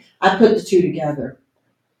thing. I put the two together.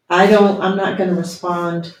 I'm not gonna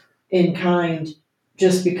respond in kind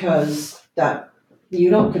just because that you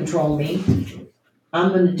don't control me.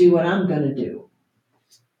 I'm gonna do what I'm gonna do.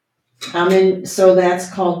 So that's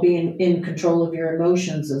called being in control of your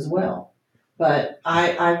emotions as well. But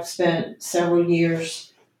I've spent several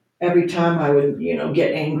years, every time I would,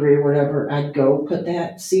 get angry or whatever, I'd go put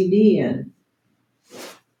that CD in.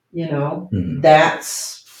 Mhm.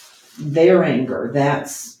 That's their anger.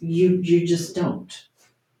 That's, you just don't.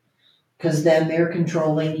 Because then they're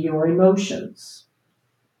controlling your emotions.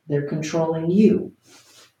 They're controlling you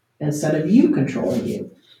instead of you controlling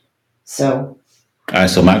you. So. All right.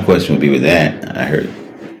 So my question would be with that. I heard,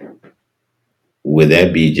 would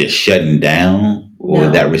that be just shutting down, or No.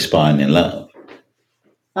 would that respond in love?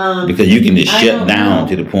 Because you can just I shut don't down know.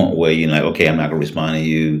 to the point where you're like, okay, I'm not gonna respond to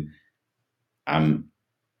you. I'm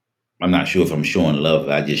not sure if I'm showing love.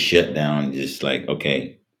 I just shut down, just like,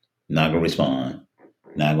 okay, not gonna respond,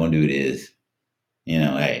 not gonna do this.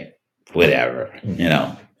 Hey, whatever.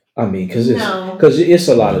 I mean, because No. it's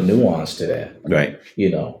a lot of nuance to that. Right.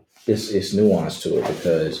 It's nuance to it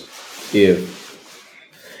because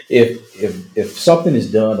if something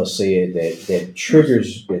is done or said that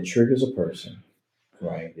triggers a person,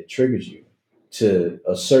 right? That triggers you to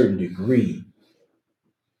a certain degree.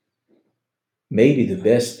 Maybe the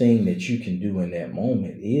best thing that you can do in that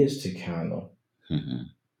moment is to kind of Mhm.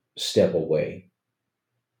 step away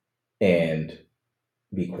and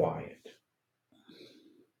be quiet.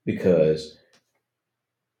 Because,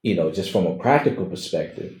 just from a practical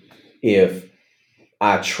perspective, if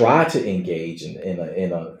I try to engage in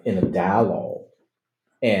a dialogue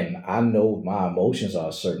and I know my emotions are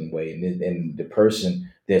a certain way and the person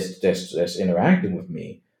that's interacting with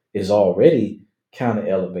me is already kind of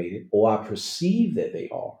elevated or I perceive that they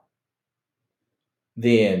are,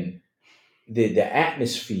 then the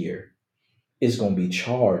atmosphere is going to be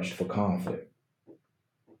charged for conflict.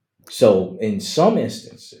 So in some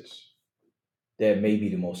instances, that may be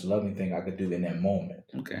the most loving thing I could do in that moment.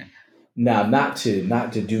 Okay. Now, not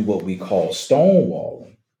to do what we call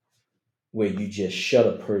stonewalling, where you just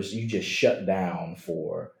shut down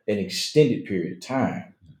for an extended period of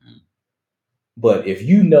time. Mhm. But if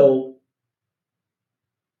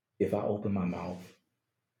if I open my mouth,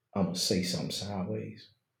 I'm gonna say something sideways,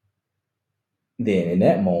 then in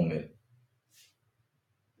that moment,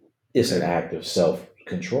 it's an act of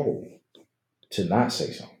self-control to not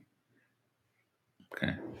say something.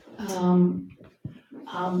 Okay.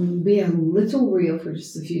 I'll be a little real for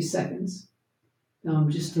just a few seconds.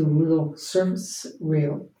 just a little surface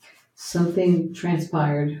reel. Something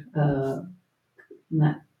transpired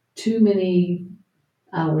not too many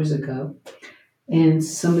hours ago, and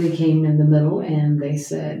somebody came in the middle and they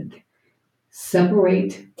said,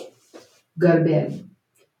 separate, go to bed.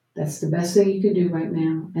 That's the best thing you could do right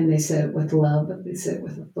now. And they said it with love, but they said it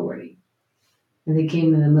with authority. And they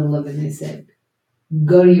came in the middle of it and they said,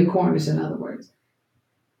 go to your corners, in other words.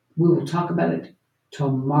 We will talk about it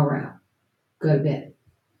tomorrow. Go to bed.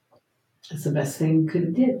 That's the best thing you could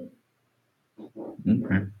have did.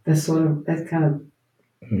 Okay. That kind of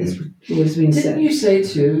is what's being said. Didn't you say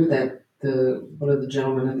too that one of the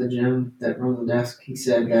gentlemen at the gym that runs the desk, he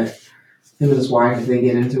said that him and his wife, if they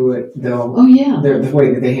get into it, they'll Oh yeah. the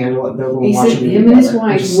way that they handle it, they'll go He watch said a movie him and his together.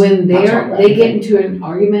 wife, when I'll talk about they it. get into an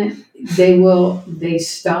argument, they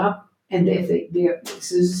stop, and if as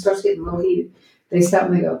soon as it starts getting a little heated, they stop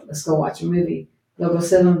and they go, let's go watch a movie. They'll go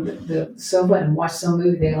sit on the sofa and watch some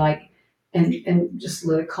movie they like, and just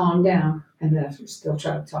let it calm down, and then they'll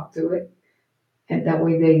try to talk through it. And that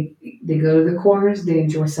way they go to the corners, they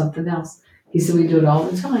enjoy something else. He said we do it all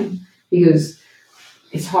the time. He goes,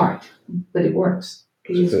 it's hard, but it works.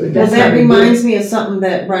 He goes, but Well, that's that how we do reminds it. me of something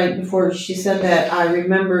that right before she said that, I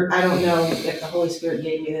remembered, I don't know if the Holy Spirit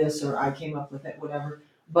gave me this or I came up with it, whatever,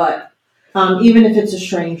 but even if it's a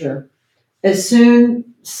stranger,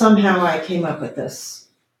 somehow I came up with this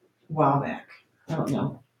a while back, I don't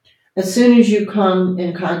know. As soon as you come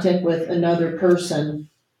in contact with another person,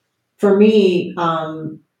 for me,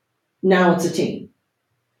 now it's a team.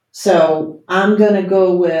 So I'm gonna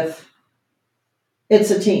go with, it's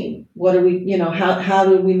a team. What do we, how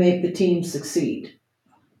do we make the team succeed?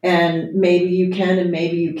 And maybe you can and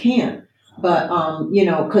maybe you can't. But,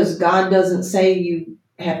 because God doesn't say you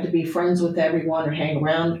have to be friends with everyone or hang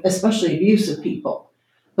around, especially abusive people.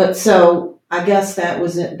 But so I guess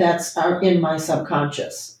that's in my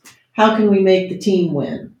subconscious. How can we make the team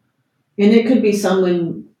win? And it could be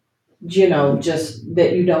someone, just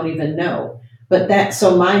that you don't even know. But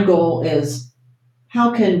so my goal is,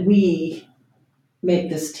 how can we make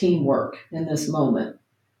this team work in this moment?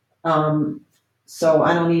 So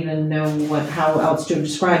I don't even know how else to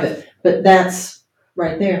describe it, but that's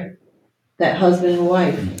right there. That husband and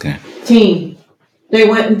wife Okay. team. They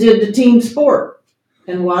went and did the team sport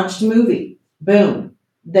and watched a movie. Boom.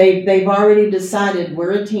 They've already decided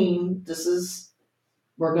we're a team.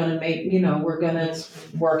 We're gonna we're gonna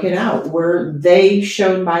work it out. They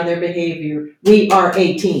showed by their behavior, we are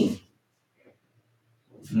a team.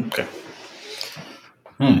 Okay.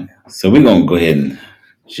 All right. So we're gonna go ahead and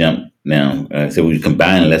jump now. So we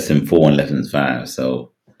combine lesson 4 and lesson 5.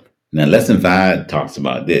 So now lesson 5 talks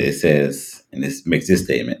about this. It says, and this makes this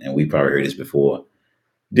statement, and we probably heard this before: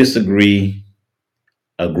 disagree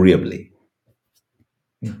agreeably.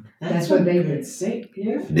 That's what they would say.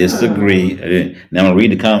 Yeah. Disagree. Now I'm gonna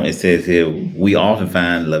read the comment. It says here, we often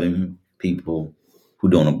find loving people who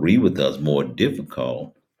don't agree with us more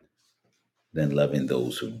difficult than loving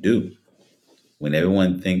those who do. When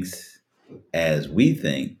everyone thinks as we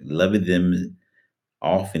think, loving them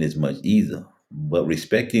often is much easier. But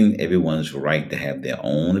respecting everyone's right to have their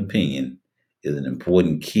own opinion is an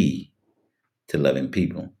important key to loving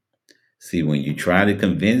people. See, when you try to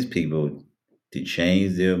convince people to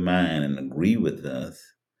change their mind and agree with us,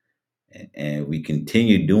 and we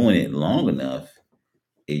continue doing it long enough,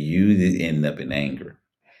 it usually ends up in anger.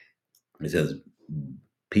 It says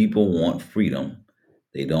people want freedom.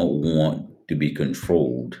 They don't want to be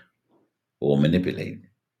controlled or manipulated.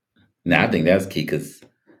 Now, I think that's key because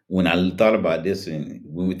when I thought about this, and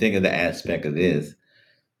when we think of the aspect of this,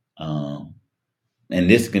 um, and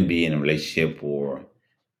this can be in a relationship or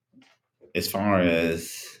as far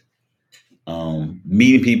as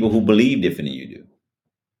meeting people who believe different than you do.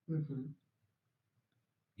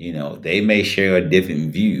 Mm-hmm. They may share a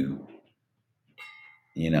different view,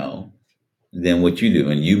 than what you do.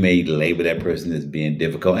 And you may label that person as being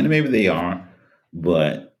difficult, and maybe they are,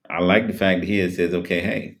 but I like the fact that here it says, okay,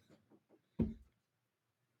 hey,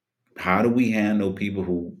 how do we handle people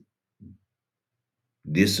who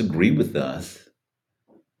disagree with us,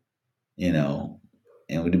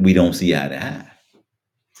 and we don't see eye to eye?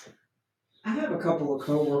 I have a couple of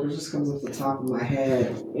coworkers, just comes off the top of my head,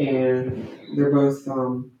 and they're both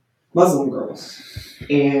Muslim girls.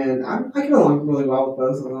 And I get along really well with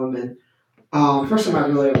both of them. And first time I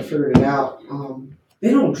really ever figured it out, they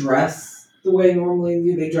don't dress the way normally they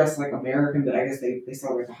do. They dress like American, but I guess they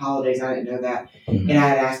celebrate the holidays. I didn't know that. Mhm. And I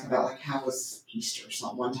had asked about, like, how was Easter or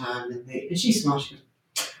something one time, and she smiled. She goes,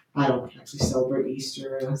 I don't actually celebrate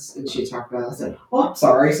Easter. And she talked about it. I said, oh, I'm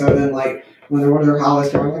sorry. So then, like, when one of their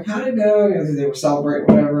holidays came, I'm like, how did it go? You know, they were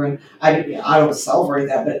celebrating whatever. And I don't celebrate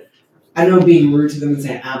that, but I know being rude to them and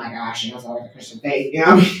saying, oh my gosh, you know, it's all like a Christian faith. You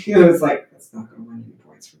know, it's like, that's not going to win any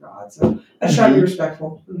points for God. So I just try to be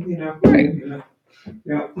respectful, you know. Right. You know.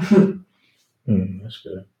 Yeah. That's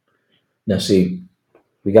good. Now, see,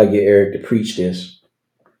 we got to get Eric to preach this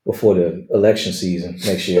before the election season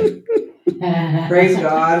next year. Praise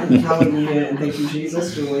God. Hallelujah. And thank you,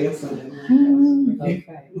 Jesus. Julia. Okay.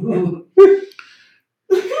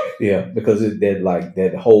 Yeah, because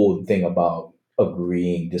that whole thing about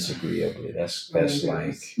agreeing disagreeably. That's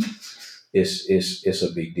like it's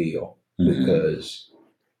a big deal because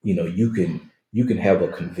you know you can have a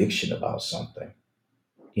conviction about something,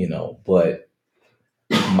 you know, but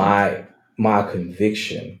my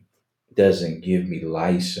conviction doesn't give me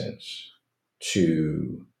license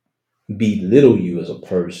to belittle you as a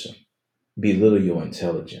person, belittle your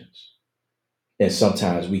intelligence. And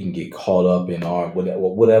sometimes we can get caught up in our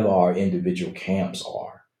whatever our individual camps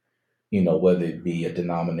are, you know, whether it be a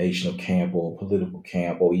denominational camp or a political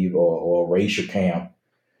camp or even or a racial camp.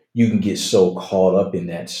 You can get so caught up in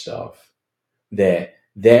that stuff that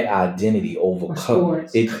identity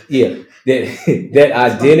overcomes it. Yeah, that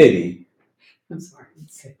identity. I'm sorry.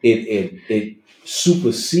 It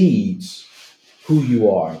supersedes who you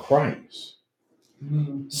are in Christ.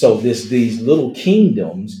 So these little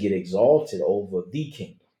kingdoms get exalted over the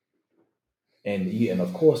kingdom. And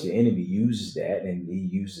of course the enemy uses that, and he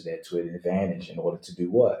uses that to an advantage in order to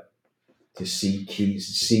do what? To seek, to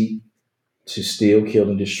steal, kill,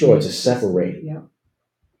 and destroy, to separate. Yeah.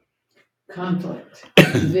 Conflict,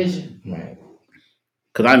 division. Right.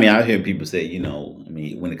 Because I mean, I hear people say, you know, I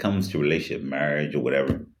mean, when it comes to relationship, marriage, or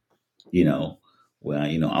whatever, you know, well,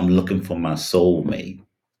 you know, I'm looking for my soulmate.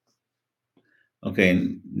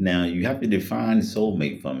 Okay, now you have to define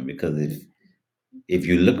soulmate for me, because if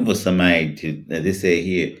you're looking for somebody to, as they say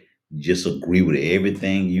here, just agree with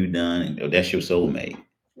everything you done, that's your soulmate.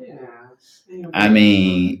 Yeah. I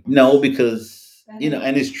mean, no, because you know,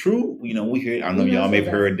 and it's true. You know, we hear. I know y'all may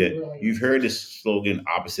have heard that. You've heard this slogan,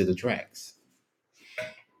 "Opposite attracts."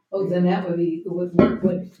 Oh, then that would be what.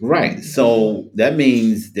 Right. So that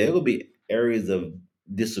means there will be areas of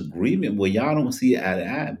disagreement where y'all don't see eye to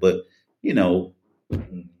eye. But you know,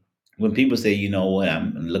 when people say, you know what,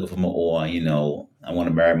 I'm looking for my, or you know, I want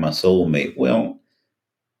to marry my soulmate. Well,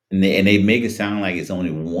 and they make it sound like it's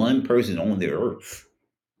only one person on the earth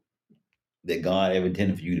that God ever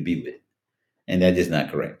intended for you to be with, and that's just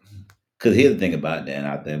not correct. Because here's the thing about that, and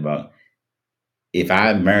I think about, if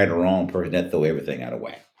I married the wrong person, that throw everything out of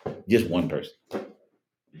whack. Just one person.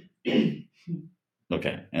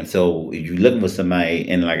 Okay, and so if you're looking for somebody,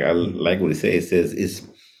 and like I like what it says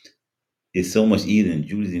it's so much easier than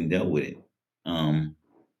Judas and dealt with it.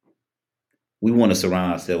 We want to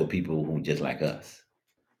surround ourselves with people who just like us.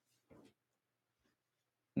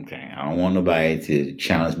 Okay, I don't want nobody to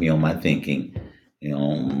challenge me on my thinking, you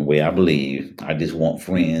know, the way I believe. I just want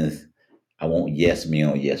friends. I want yes men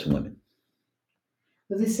or yes women.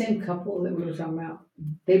 But the same couple that we were talking about,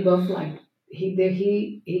 they both like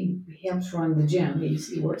he helps run the gym.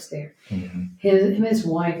 He works there. Mm-hmm. Him and his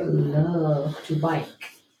wife love to bike.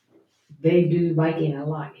 They do biking a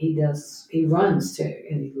lot. He runs too,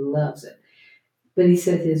 and he loves it. But he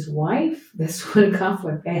said his wife, that's one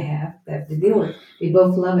conflict they have to deal with. They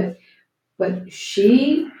both love it. But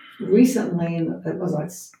she recently, it was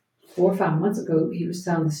like 4 or 5 months ago, he was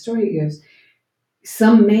telling the story. He goes,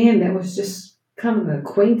 some man that was just kind of an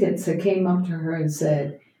acquaintance that came up to her and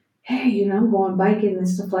said, hey, you know, I'm going biking and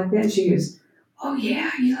stuff like that. And she goes, oh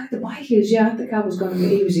yeah, you like to bike? He goes, yeah, I think I was going to.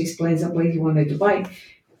 He was explaining something he wanted to bike.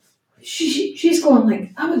 She's going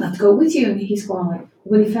like, I would love to go with you. And he's going like,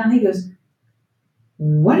 when he found, he goes,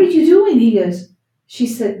 what are you doing? He goes, she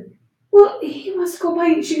said, well, he wants to go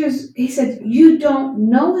biking. He said, you don't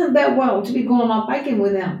know him that well to be going out biking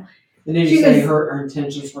with him. And then you say her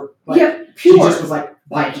intentions were like, yeah, pure. She just was like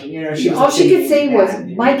biking, you know. All she could say was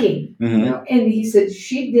biking. Mm-hmm. You know? And he said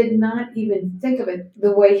she did not even think of it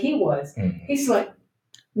the way he was. Mm-hmm. He's like,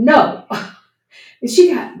 no. And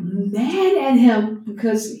she got mad at him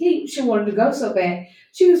because she wanted to go so bad.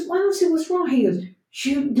 She goes, why don't you see what's wrong? He goes,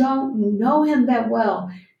 you don't know him that well.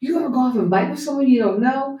 You're going to go off and bike with someone you don't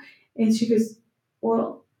know? And she goes,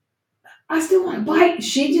 well, I still want to bike.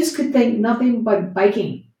 She just could think nothing but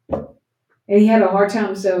biking. And he had a hard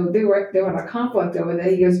time, so they were in a conflict over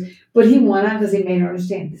that. He goes, but he won out because he made her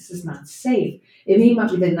understand this is not safe. And he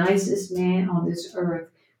might be the nicest man on this earth,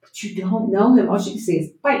 but you don't know him. All she can say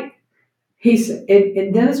is bike. He said,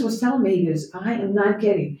 and Dennis was telling me, he goes, I am not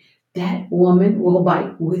kidding. that woman will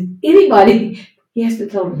bite with anybody. He has to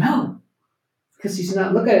tell her no, because she's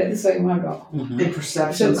not looking at it the same way. I go, And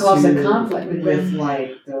perceptions So it causes a too, conflict with them.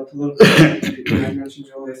 like the political people I mentioned,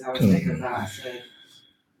 Julius. I was thinking of that. I said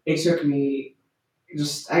it took me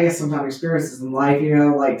just, I guess, sometimes experiences in life,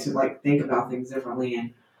 like to like think about things differently.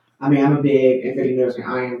 And I mean, I'm a big, everybody knows me.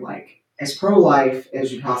 I am like as pro life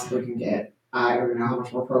as you possibly can get. I don't even know how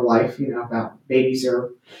much more pro life, about babies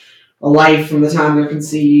are a life from the time they're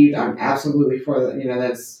conceived. I'm absolutely for that.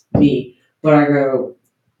 That's me. But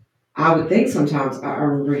I would think sometimes I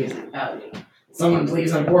remember he's like, oh, someone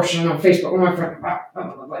believes in abortion on Facebook. My friend,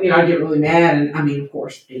 I get really mad, and I mean, of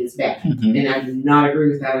course, it is bad, and I do not agree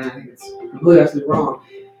with that, and I think it's completely absolutely wrong.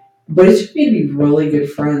 But it took me to be really good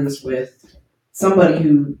friends with somebody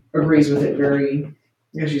who agrees with it very,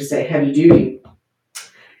 I should say, heavy duty,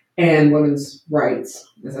 and women's rights,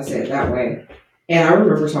 as I say it that way. And I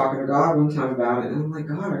remember talking to God one time about it, and I'm like,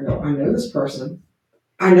 God, I know this person.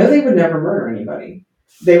 I know they would never murder anybody.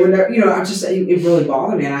 They would never, I just, it really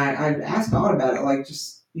bothered me. And I asked God about it, like,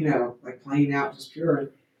 just, like playing out just pure. And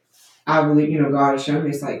I believe, God has shown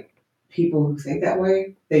me it's like people who think that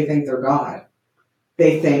way, they think they're God.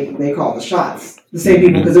 They think they call the shots. The same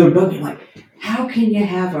people, because it would bug me, like, how can you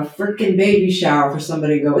have a freaking baby shower for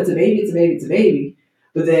somebody to go, it's a baby, it's a baby, it's a baby.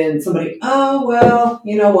 But then somebody, oh, well,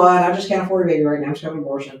 you know what? I just can't afford a baby right now. I'm just having an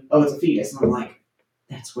abortion. Oh, it's a fetus. And I'm like,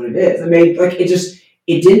 that's what it is. I mean, like,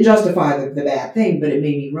 it didn't justify the bad thing, but it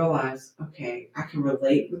made me realize, okay, I can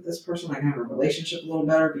relate with this person. I can have a relationship a little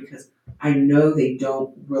better because I know they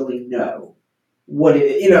don't really know what it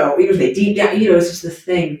is. Even if they deep down, it's just the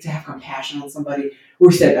thing to have compassion on somebody.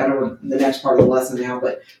 We said, I don't know the next part of the lesson now,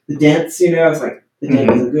 but the dents, it's like the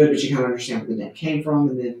dent isn't good, but you kind of understand where the dent came from,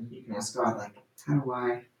 and then you can ask God, like, how do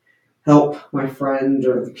I help my friend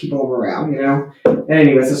or the people I'm around, And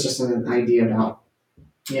anyways, it's just an idea about,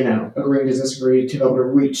 agreeing to disagree to be able to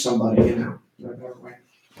reach somebody, in a better way.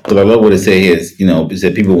 But I love what it says. It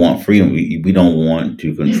said people want freedom. We don't want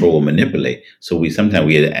to control or manipulate. So sometimes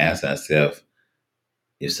we have to ask ourselves,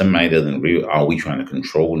 if somebody doesn't agree, are we trying to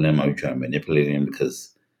control them? Are we trying to manipulate them?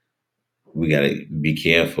 Because we got to be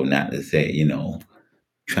careful not to say,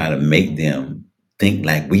 try to make them think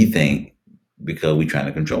like we think because we're trying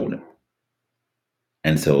to control them.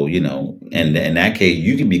 And so, and in that case,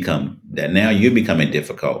 you can become that now you're becoming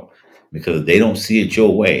difficult because they don't see it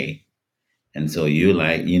your way. And so you're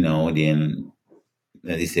like, then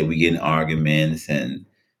as they said, we get in arguments and,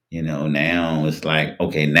 now it's like,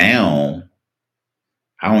 okay, now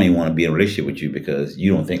I don't even want to be in a relationship with you because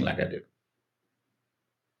you don't think like I do.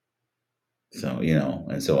 So,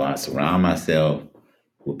 and so I surround myself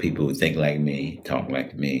with people who think like me, talk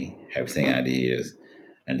like me, have the same ideas.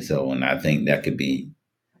 And so, and I think that could be,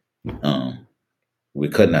 we're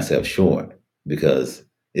cutting ourselves short because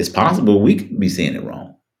it's possible we could be seeing it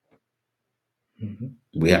wrong. Mm-hmm.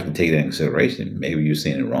 We have to take that in consideration. Maybe you're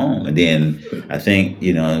seeing it wrong. And then I think,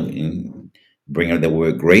 bring up the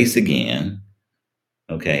word grace again.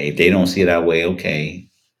 Okay. If they don't see it that way, okay.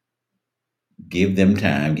 Give them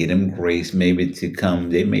time, give them grace maybe to come.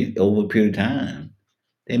 They may, over a period of time,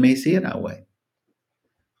 they may see it that way.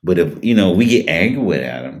 But if, we get angry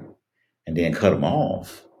at them and then cut them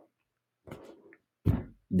off,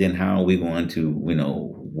 then how are we going to,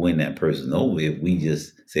 win that person over if we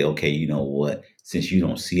just say, okay, you know what, since you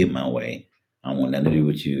don't see it my way, I want nothing to do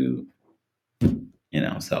with you,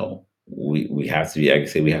 so we have to be, like I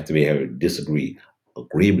say, we have to be able to disagree.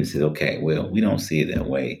 Agreement says, okay, well, we don't see it that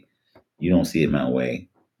way. You don't see it my way.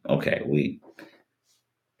 Okay,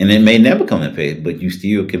 and it may never come to pass, but you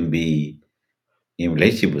still can be in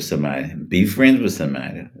relationship with somebody, be friends with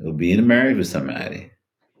somebody, or be in a marriage with somebody,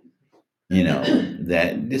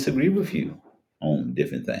 that disagree with you on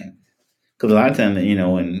different things. Because a lot of times,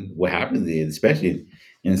 and what happens is, especially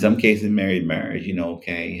in some cases, marriage,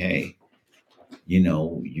 okay, hey,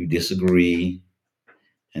 you disagree,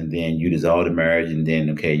 and then you dissolve the marriage, and then,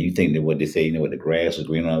 okay, you think that what they say, what the grass was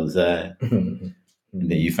green on the other side, and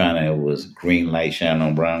then you find out it was green light shining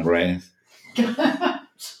on brown grass.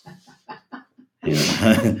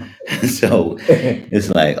 So it's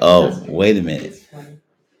like, oh, wait a minute.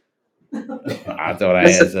 I thought I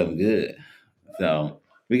had something good. So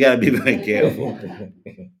we got to be very careful.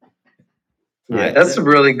 Yeah, that's a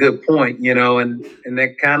really good point, and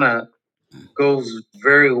that kind of goes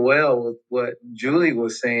very well with what Julie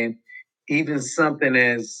was saying. Even something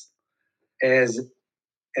as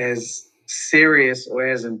as serious or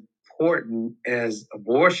as important as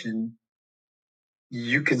abortion,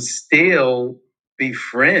 you can still be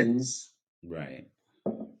friends, right?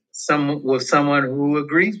 With someone who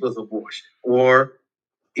agrees with abortion, or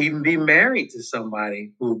even be married to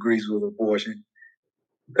somebody who agrees with abortion,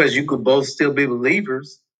 because you could both still be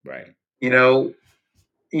believers. Right. You know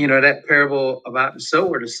that parable about the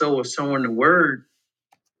sower sowing the word.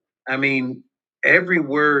 I mean, every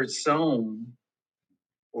word sown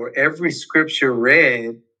or every scripture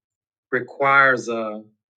read requires and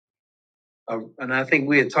I think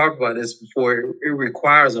we had talked about this before, it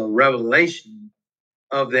requires a revelation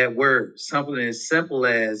of that word. Something as simple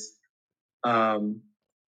as um,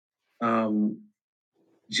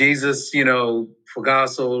 Jesus, for God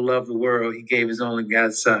so loved the world, he gave his only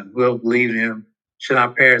begotten son. Whoever believe in him should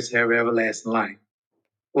not perish, have everlasting life.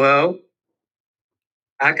 Well,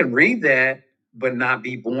 I can read that, but not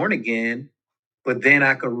be born again. But then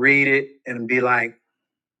I could read it and be like,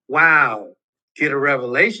 wow, get a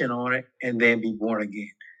revelation on it, and then be born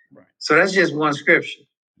again. Right. So that's just one scripture.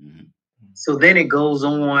 Mm-hmm. So then it goes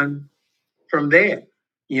on from there,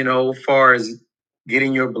 as far as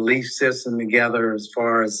getting your belief system together, as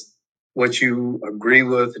far as what you agree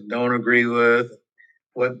with and don't agree with,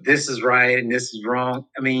 what this is right and this is wrong.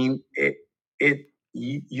 I mean,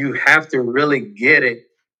 you have to really get it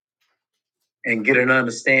and get an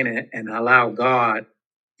understanding and allow God,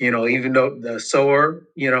 even though the sower,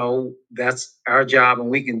 that's our job and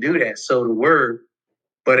we can do that. Sow the word,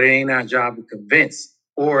 but it ain't our job to convince,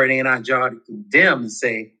 or it ain't our job to condemn and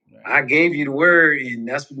say, I gave you the word and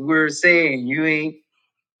that's what the word said, and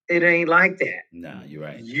it ain't like that. No, you're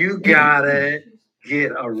right. You gotta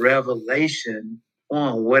get a revelation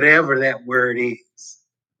on whatever that word is,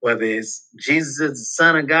 whether it's Jesus is the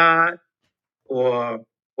Son of God, or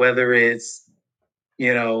whether it's,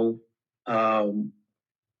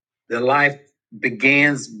 the life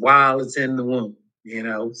begins while it's in the womb,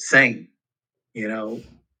 same, Yeah.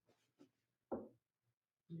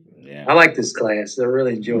 I like this class. I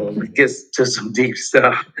really enjoy it. It gets to some deep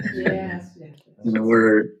stuff Yes. in the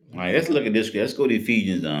word. All right, let's look at this. Let's go to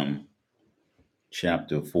Ephesians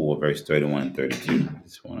chapter 4, verse 31 and 32.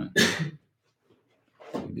 Just want to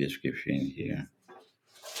put this scripture in here.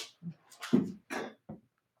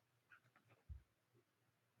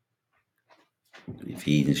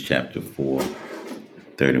 Ephesians chapter 4,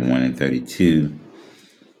 31 and 32.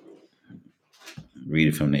 Read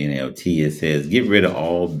it from the NLT. It says, get rid of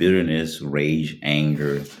all bitterness, rage,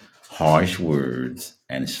 anger, harsh words,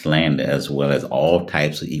 and slander, as well as all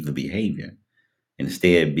types of evil behavior.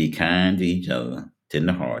 Instead, be kind to each other,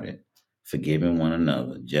 tenderhearted, forgiving one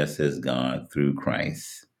another, just as God, through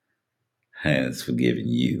Christ, has forgiven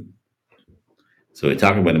you. So we're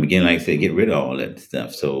talking about in the beginning, like I said, get rid of all that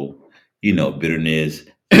stuff. So, bitterness,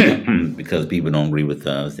 because people don't agree with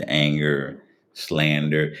us, the anger,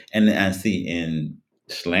 slander. And I see in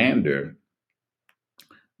slander,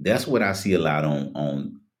 that's what I see a lot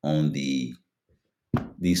on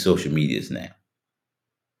these social medias now.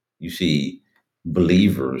 You see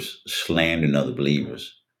believers slandering other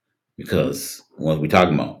believers because what we're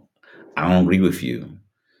talking about, I don't agree with you.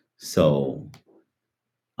 So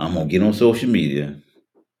I'm gonna get on social media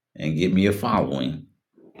and get me a following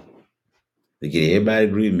to get everybody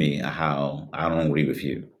to agree with me how I don't agree with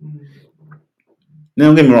you. Now,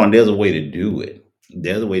 don't get me wrong, there's a way to do it.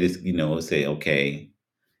 There's a way to, say, okay,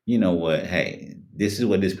 you know what, hey, this is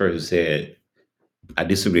what this person said. I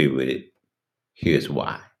disagree with it. Here's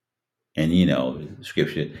why. And,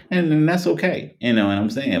 scripture. And that's okay. You know what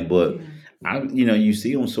I'm saying? But you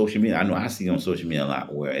see on social media, I know I see on social media a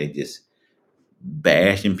lot where it just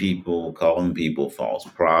bashing people, calling people false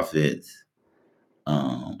prophets.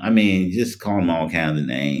 Just calling them all kinds of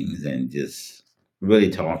names and just really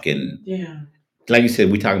talking. Yeah. Like you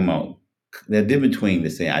said, we're talking about the difference between the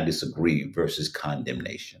saying I disagree versus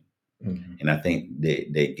condemnation. Mm-hmm. And I think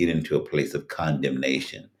they get into a place of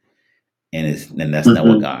condemnation. And that's not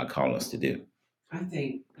what God called us to do. I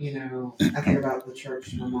think, I think about the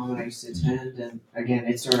church my mom and I used to attend, and again,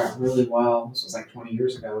 it started out really well. This was like 20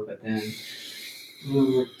 years ago, but then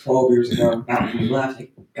 12 years ago, about when we left,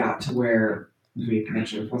 it got to where we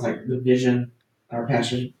mentioned it was like the vision, our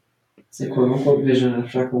passion, say quote unquote vision in a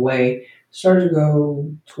type of way, started to go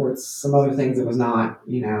towards some other things that was not,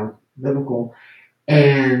 biblical.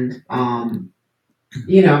 And, mom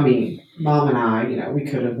and I, we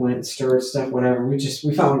could have went, stirred stuff, whatever. We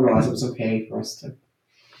finally realized it was okay for us to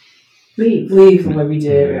leave the way we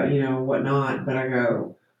did, whatnot. But I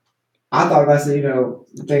thought that's the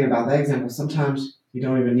thing about that example. Sometimes you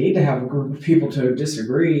don't even need to have a group of people to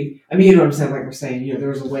disagree. I mean, you know what I'm saying? Like we're saying,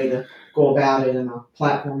 there's a way to go about it in a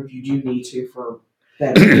platform if you do need to for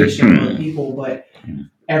that education for people. But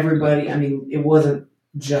everybody, it wasn't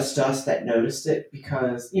just us that noticed it,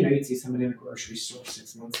 because you'd see somebody in the grocery store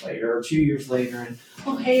 6 months later or 2 years later, and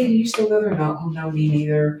oh hey, do you still go there? No, oh no, me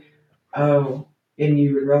neither. Oh, and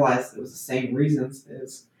you would realize it was the same reasons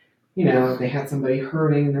as they had somebody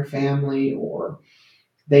hurting in their family, or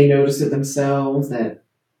they noticed it themselves that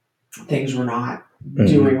things were not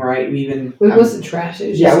doing right. Even It wasn't trash. It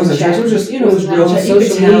was yeah, it just wasn't trash. It was just it was not real. on You could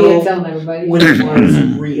social media tell telling everybody. when it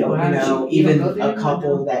was real. Why would you Even go there? a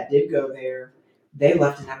couple that did go there, they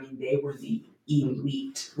left, and I mean, they were the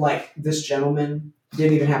elite. Like this gentleman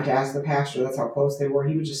didn't even have to ask the pastor. That's how close they were.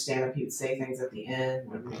 He would just stand up. He would say things at the end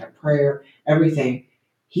when we had prayer, everything.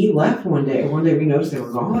 He left one day. One day we noticed they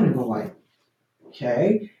were gone, and we're like,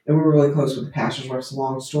 okay. And we were really close with the pastor's wife. It's a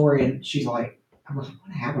long story, and she's like, I'm like,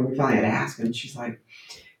 what happened? We finally had to ask him. And she's like,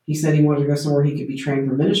 he said he wanted to go somewhere he could be trained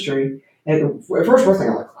for ministry. And at first we're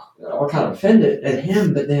thinking, like, oh, I kind of offended at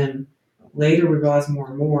him, but then later we realized more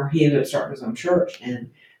and more he ended up starting his own church.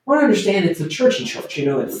 And what I understand, it's a churchy church.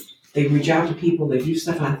 They reach out to people, they do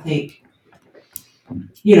stuff, and I think,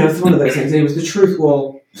 it's one of those things. It was the truth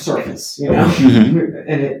will surface, Mhm.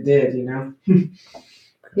 and it did,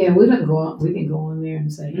 Yeah, we didn't go on there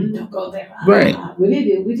and say, don't go there. Right. We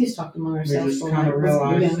didn't. We just talked among ourselves. just for kind of like,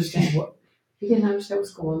 realized. we didn't understand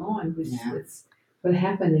what's going on. What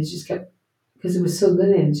happened is just kept, because it was so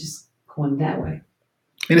good and just going that way.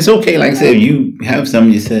 And it's okay, like I said, if you have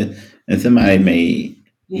something you said, and somebody may,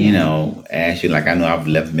 ask you, like I know I've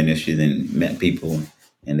left ministries and met people,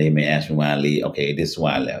 and they may ask me why I leave. Okay, this is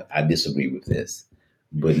why I left. I disagree with this.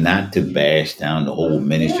 But not to bash down the whole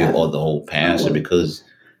ministry or the whole pastor because,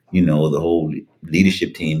 the whole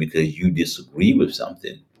leadership team because you disagree with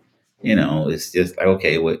something. It's just like,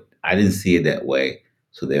 okay, I didn't see it that way.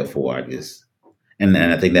 So therefore and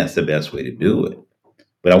I think that's the best way to do it.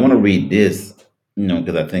 But I want to read this,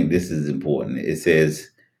 because I think this is important. It says,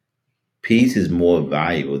 peace is more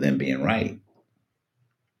valuable than being right.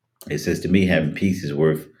 It says, to me, having peace is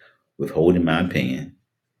worth withholding my opinion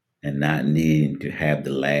and not needing to have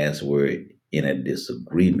the last word in a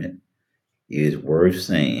disagreement. It is worth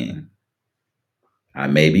saying, I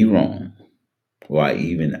may be wrong, or I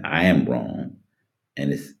am wrong.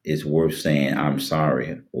 And it's worth saying, I'm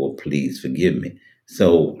sorry, or please forgive me.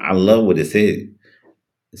 So I love what it said.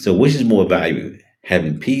 So which is more valuable,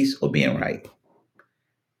 having peace or being right?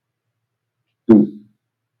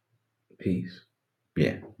 Peace.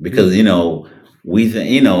 Yeah, because we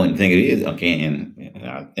think and think it is okay, and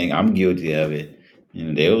I think I'm guilty of it.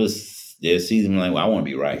 There's seasons like, well, I want to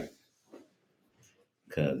be right,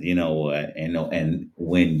 because you know what, and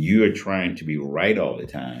when you're trying to be right all the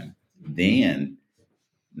time, then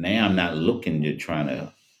now I'm not looking to trying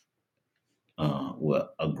to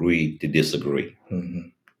agree to disagree.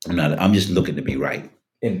 Mm-hmm. I'm just looking to be right.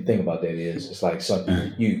 And the thing about that is, it's like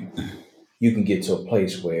something you can get to a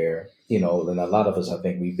place where, and a lot of us, I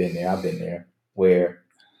think we've been there, I've been there, where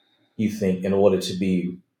you think in order to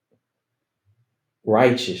be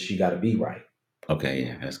righteous, you got to be right. Okay,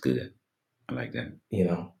 yeah, that's good. I like that.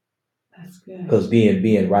 That's good. Because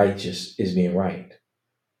being righteous is being right.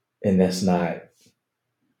 And that's not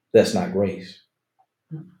grace.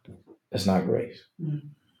 That's not grace.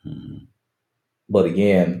 Mm-hmm. But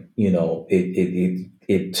again,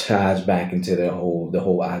 it ties back into the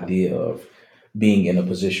whole idea of being in a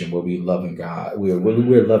position where we're loving God.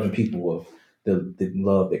 We're loving people with the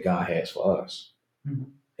love that God has for us. Mm-hmm.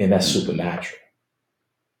 And that's supernatural.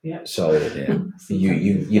 Yeah. So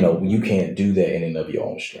you can't do that in and of your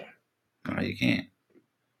own strength. No, you can't.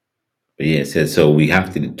 But yeah, it says, so we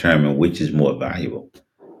have to determine which is more valuable.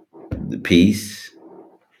 The peace,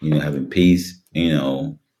 having peace,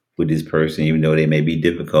 with this person, even though they may be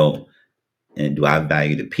difficult. And do I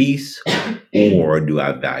value the peace or do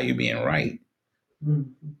I value being right?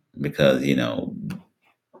 Mm-hmm. Because,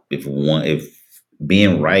 if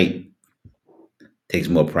being right takes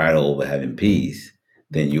more pride over having peace,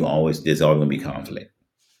 then there's always going to be conflict.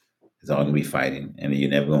 There's always going to be fighting, and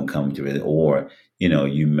you're never going to come to it. Or,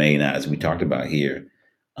 you may not, as we talked about here,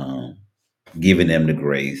 giving them the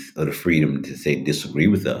grace or the freedom to say disagree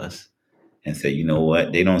with us and say, you know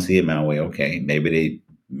what, they don't see it my way. Okay, maybe they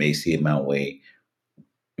may see it my way,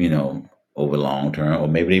 over long term, or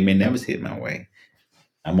maybe they may never see it my way.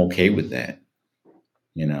 I'm okay with that.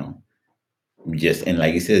 Just, and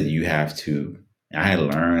like you said, you have to. I had to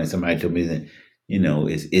learn. Somebody told me that,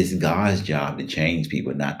 it's God's job to change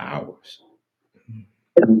people, not ours.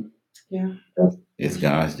 Yeah. It's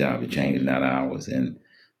God's job to change it, not ours. And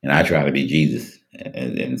I try to be Jesus.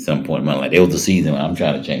 And at some point in my life, there was a season when I'm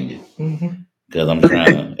trying to change it. Mm-hmm. Because I'm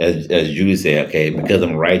trying to, as Julie said, okay, because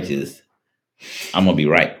I'm righteous, I'm going to be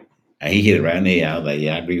right. And he hit it right in the head. I was like,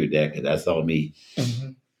 yeah, I agree with that, because that's all me. Mm-hmm.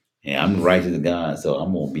 And I'm righteous to God, so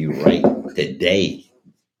I'm gonna be right today.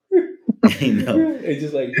 It's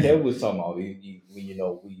just like Kevin was talking about.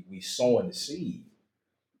 We sowing the seed,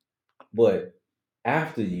 but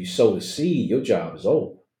after you sow the seed, your job is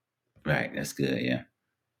over. Right, that's good, yeah.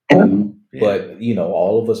 But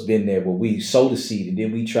all of us been there where we sow the seed and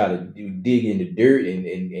then we try to dig in the dirt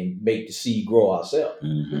and make the seed grow ourselves.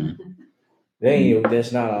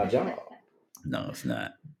 That's not our job. No, it's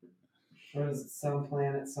not. What is it? Some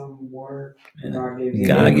plant, some water. And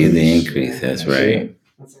God gives the increase. That's right. it.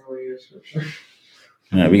 That's a really good scripture.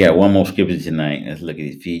 All right, we got one more scripture tonight. Let's look at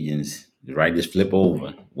Ephesians. Right, just flip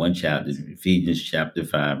over one chapter, Ephesians chapter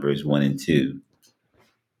 5, verse 1 and 2.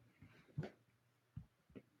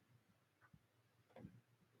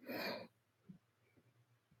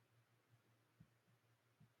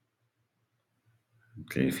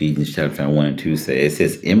 Okay, Ephesians chapter 5, 1 and 2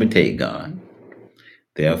 says, imitate God,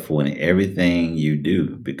 therefore, in everything you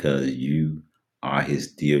do, because you are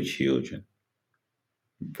his dear children.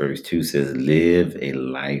 Verse 2 says, live a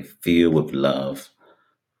life filled with love,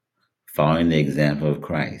 following the example of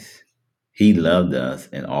Christ. He loved us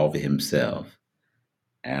and offered himself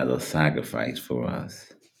as a sacrifice for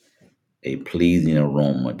us, a pleasing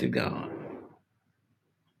aroma to God.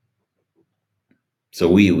 So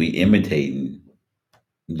we imitating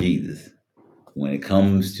Jesus. When it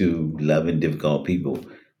comes to loving difficult people,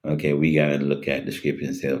 okay, we got to look at the scripture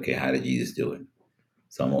and say, okay, how did Jesus do it?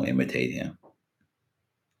 So I'm going to imitate him.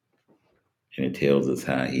 And it tells us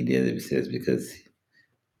how he did it. It says, because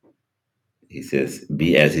he says,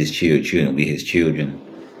 be as his children, we his children.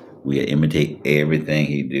 We imitate everything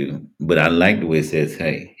he do. But I like the way it says,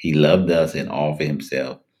 hey, he loved us and offered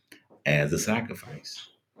himself as a sacrifice.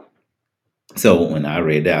 So when I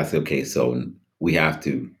read that, I said, okay, so we have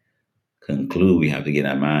to conclude, we have to get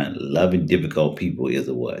in our mind, loving difficult people is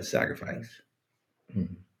a what? Sacrifice.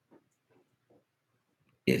 Mm-hmm.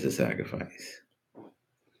 It's a sacrifice.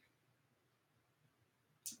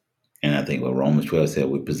 And I think what Romans 12 said,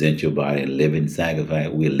 we present your body a living sacrifice.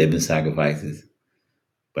 We're living sacrifices.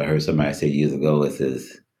 But I heard somebody say years ago, it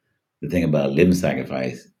says, the thing about a living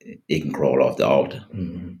sacrifice, it can crawl off the altar.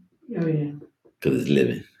 Mm-hmm. Oh, yeah. Because it's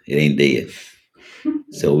living. It ain't dead.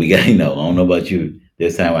 So we got, I don't know about you.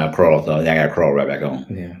 This time I crawl off the altar, I got to crawl right back on.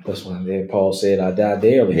 Yeah, that's when Paul said, I die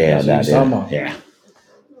daily. Yeah, that's what he's talking about. Yeah.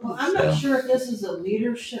 Well, I'm not sure if this is a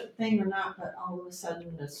leadership thing or not, but all of a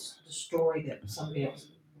sudden, the story that somebody else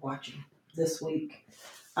was watching this week,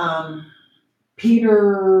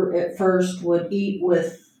 Peter at first would eat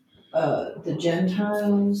with the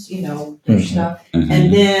Gentiles, their stuff,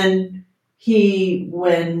 and then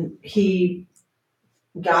when he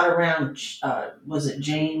got around, was it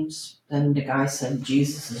James? Then the guy said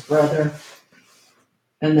Jesus' brother.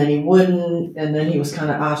 And then he wouldn't, and then he was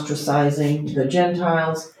kind of ostracizing the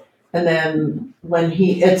Gentiles. And then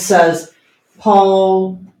it says,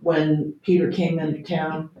 Paul, when Peter came into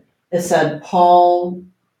town, it said Paul,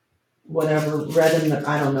 whatever, read him,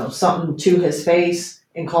 I don't know, something to his face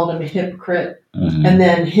and called him a hypocrite. Mm-hmm. And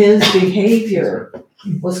then his behavior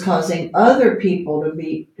was causing other people to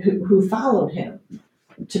be, who followed him,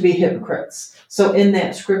 to be hypocrites. So in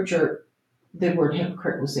that scripture, the word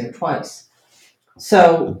hypocrite was there twice.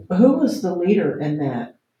 So who was the leader in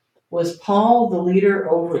that? Was Paul the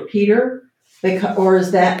leader over Peter? Or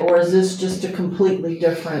is this just a completely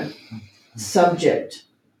different subject?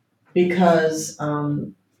 Because,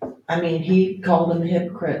 he called him a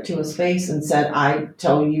hypocrite to his face and said, I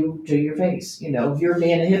tell you to your face, you're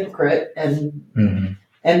being a hypocrite and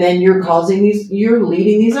then you're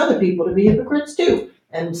leading these other people to be hypocrites too.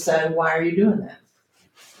 And said, why are you doing that?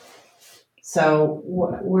 So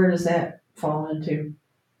where does that fall into?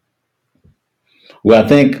 Well, I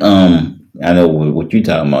think I know what you're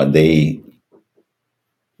talking about.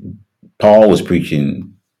 Paul was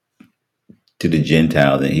preaching to the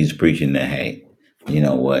Gentiles, and he's preaching that, hey, you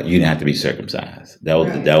know what, you didn't have to be circumcised. That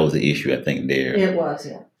was the issue, I think, there. It was,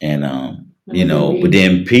 yeah. And but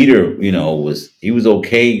then Peter, he was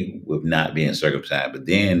okay with not being circumcised, but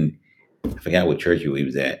then I forgot what church he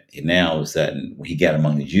was at. And now all of a sudden, when he got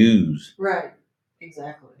among the Jews, right,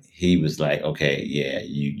 exactly, he was like, okay, yeah,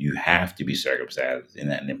 you have to be circumcised.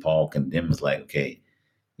 And then Paul condemned, was like, okay,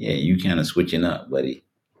 yeah, you kind of switching up, buddy.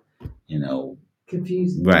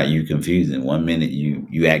 Confusing. Right, you confusing. 1 minute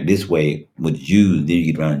you act this way with Jews, then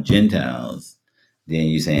you get around Gentiles, then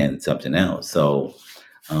you're saying something else. So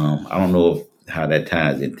I don't know how that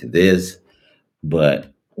ties into this,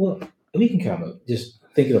 but well, we can kind of just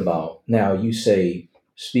thinking about now. You say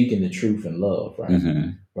speaking the truth in love, right? Mm-hmm.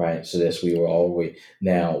 Right. So that's we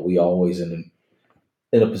always in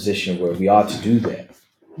a position where we ought to do that.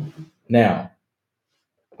 Now,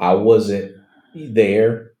 I wasn't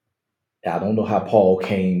there. I don't know how Paul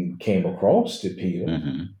came across to Peter,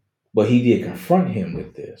 Mm-hmm. but he did confront him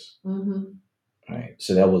with this. Mm-hmm. Right.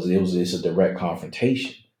 So it's a direct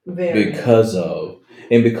confrontation Very. because of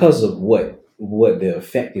what the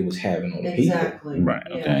effect it was having on the people. Exactly. Right.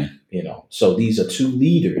 Yeah. Okay. You know, so these are two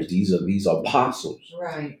leaders. These are apostles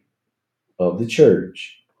Right. of the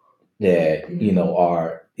church that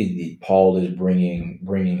are Paul is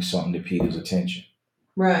bringing something to Peter's attention.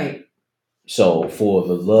 Right. So for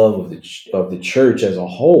the love of the church as a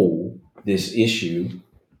whole, this issue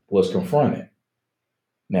was confronted.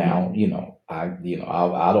 Now, I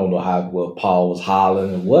don't know how well Paul was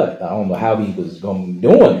hollering and what. I don't know how he was going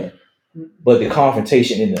doing it. But the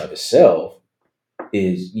confrontation in and of itself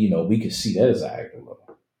is, we can see that as an act of love.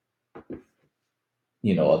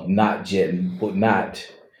 Not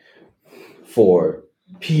for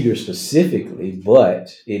Peter specifically,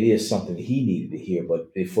 but it is something that he needed to hear,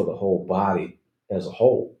 but for the whole body as a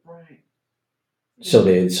whole. Right. So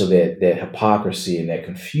that hypocrisy and that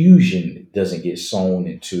confusion doesn't get sown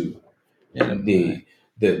into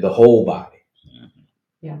the whole body.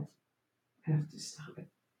 Have to stop it.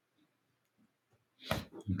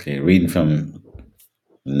 Okay, reading from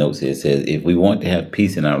notes, it says, if we want to have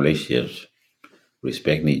peace in our relationships,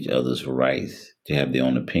 respecting each other's rights to have their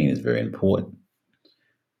own opinion is very important.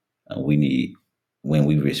 When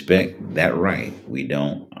we respect that right, we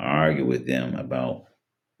don't argue with them about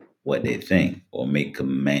what they think or make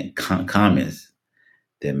comments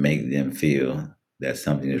that make them feel that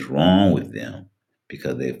something is wrong with them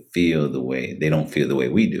because they don't feel the way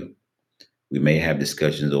we do. We may have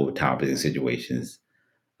discussions over topics and situations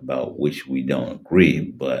about which we don't agree,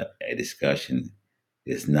 but a discussion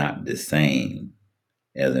is not the same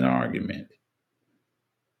as an argument.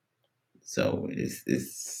 So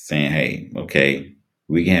it's saying, hey, okay,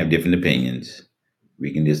 we can have different opinions,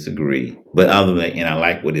 we can disagree, but other than, and I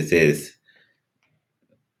like what it says,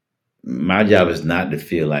 my job is not to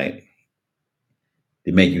feel like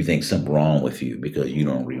to make you think something wrong with you because you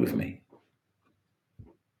don't agree with me.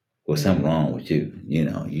 Or something wrong with you.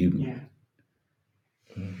 Yeah.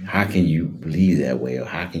 How can you believe that way or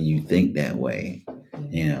how can you think that way?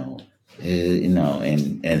 And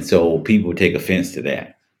so people take offense to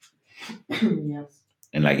that. Yes.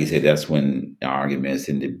 And like he said, that's when arguments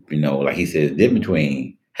and like he said, the difference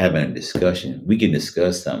between having a discussion, we can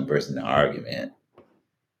discuss something versus an argument.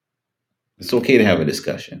 It's okay to have a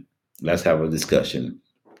discussion. Let's have a discussion.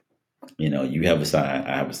 You have a side,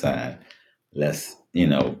 I have a side. Let's,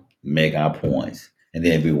 make our points. And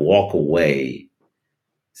then if we walk away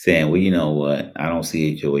saying, well, you know what, I don't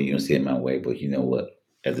see it your way, you don't see it my way, but you know what,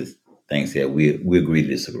 as this thing said, we agree to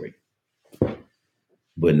disagree.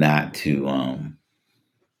 But not to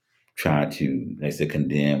try to, let's say,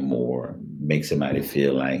 condemn or make somebody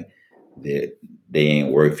feel like that they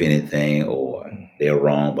ain't worth anything or they're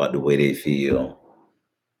wrong about the way they feel.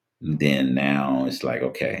 Then now it's like,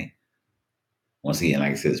 okay, once again,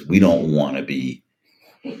 like I said, we don't want to be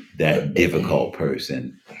that difficult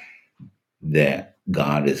person that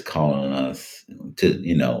God is calling us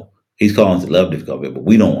to, He's calling us to love difficult people, but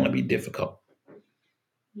we don't want to be difficult.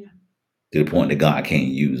 Yeah. To the point that God can't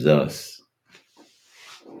use us,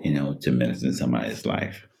 to minister in somebody's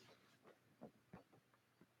life.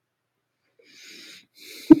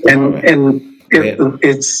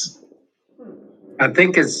 It's I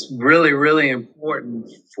think it's really, really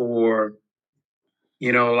important for,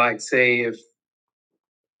 like say if,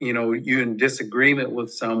 you're in disagreement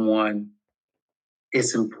with someone,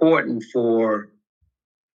 it's important for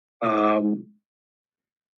God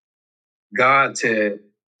to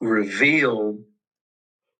reveal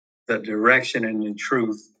the direction and the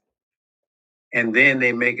truth. And then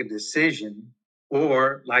they make a decision.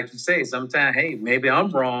 Or like you say, sometimes, hey, maybe I'm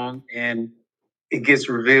wrong and it gets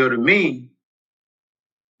revealed to me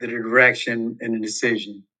the direction and the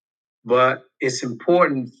decision. But it's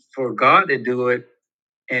important for God to do it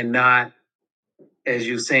and not, as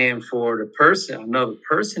you're saying, for another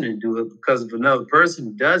person to do it, because if another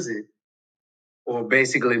person does it or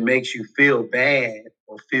basically makes you feel bad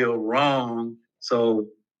or feel wrong, so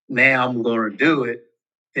now I'm going to do it,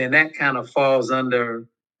 then that kind of falls under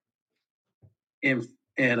in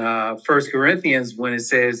 1 Corinthians when it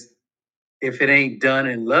says, if it ain't done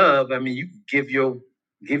in love, I mean, you give your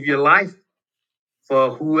life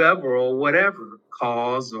for whoever or whatever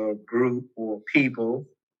cause or group or people,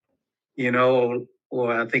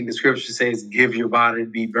 or I think the scripture says, give your body to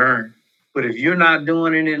be burned. But if you're not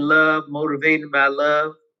doing it in love, motivated by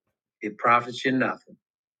love, it profits you nothing.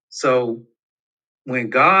 So when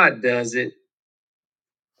God does it,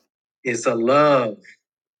 it's a love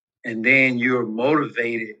and then you're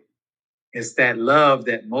motivated. It's that love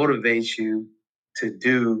that motivates you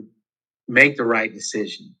to make the right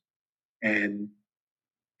decision and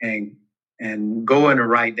go in the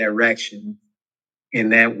right direction in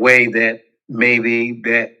that way that maybe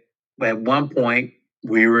that at one point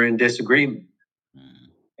we were in disagreement.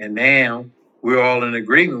 And now we're all in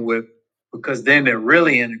agreement with, because then they're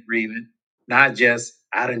really in agreement, not just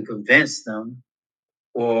I didn't convince them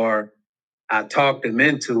or I talked them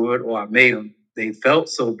into it or I made them, they felt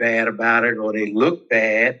so bad about it or they looked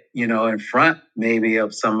bad, in front maybe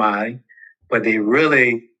of somebody, but they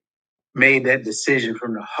really made that decision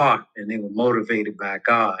from the heart and they were motivated by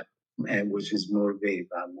God, and which is motivated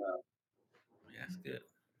by love. That's good.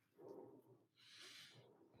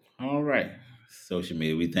 All right. Social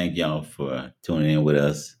media, we thank y'all for tuning in with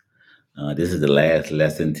us. This is the last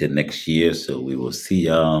lesson till next year, so we will see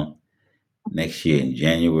y'all next year in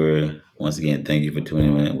January. Once again, thank you for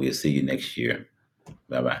tuning in. We'll see you next year.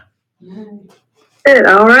 Bye-bye.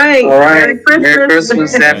 All right. All right. Merry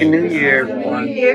Christmas. Happy New Year, everyone.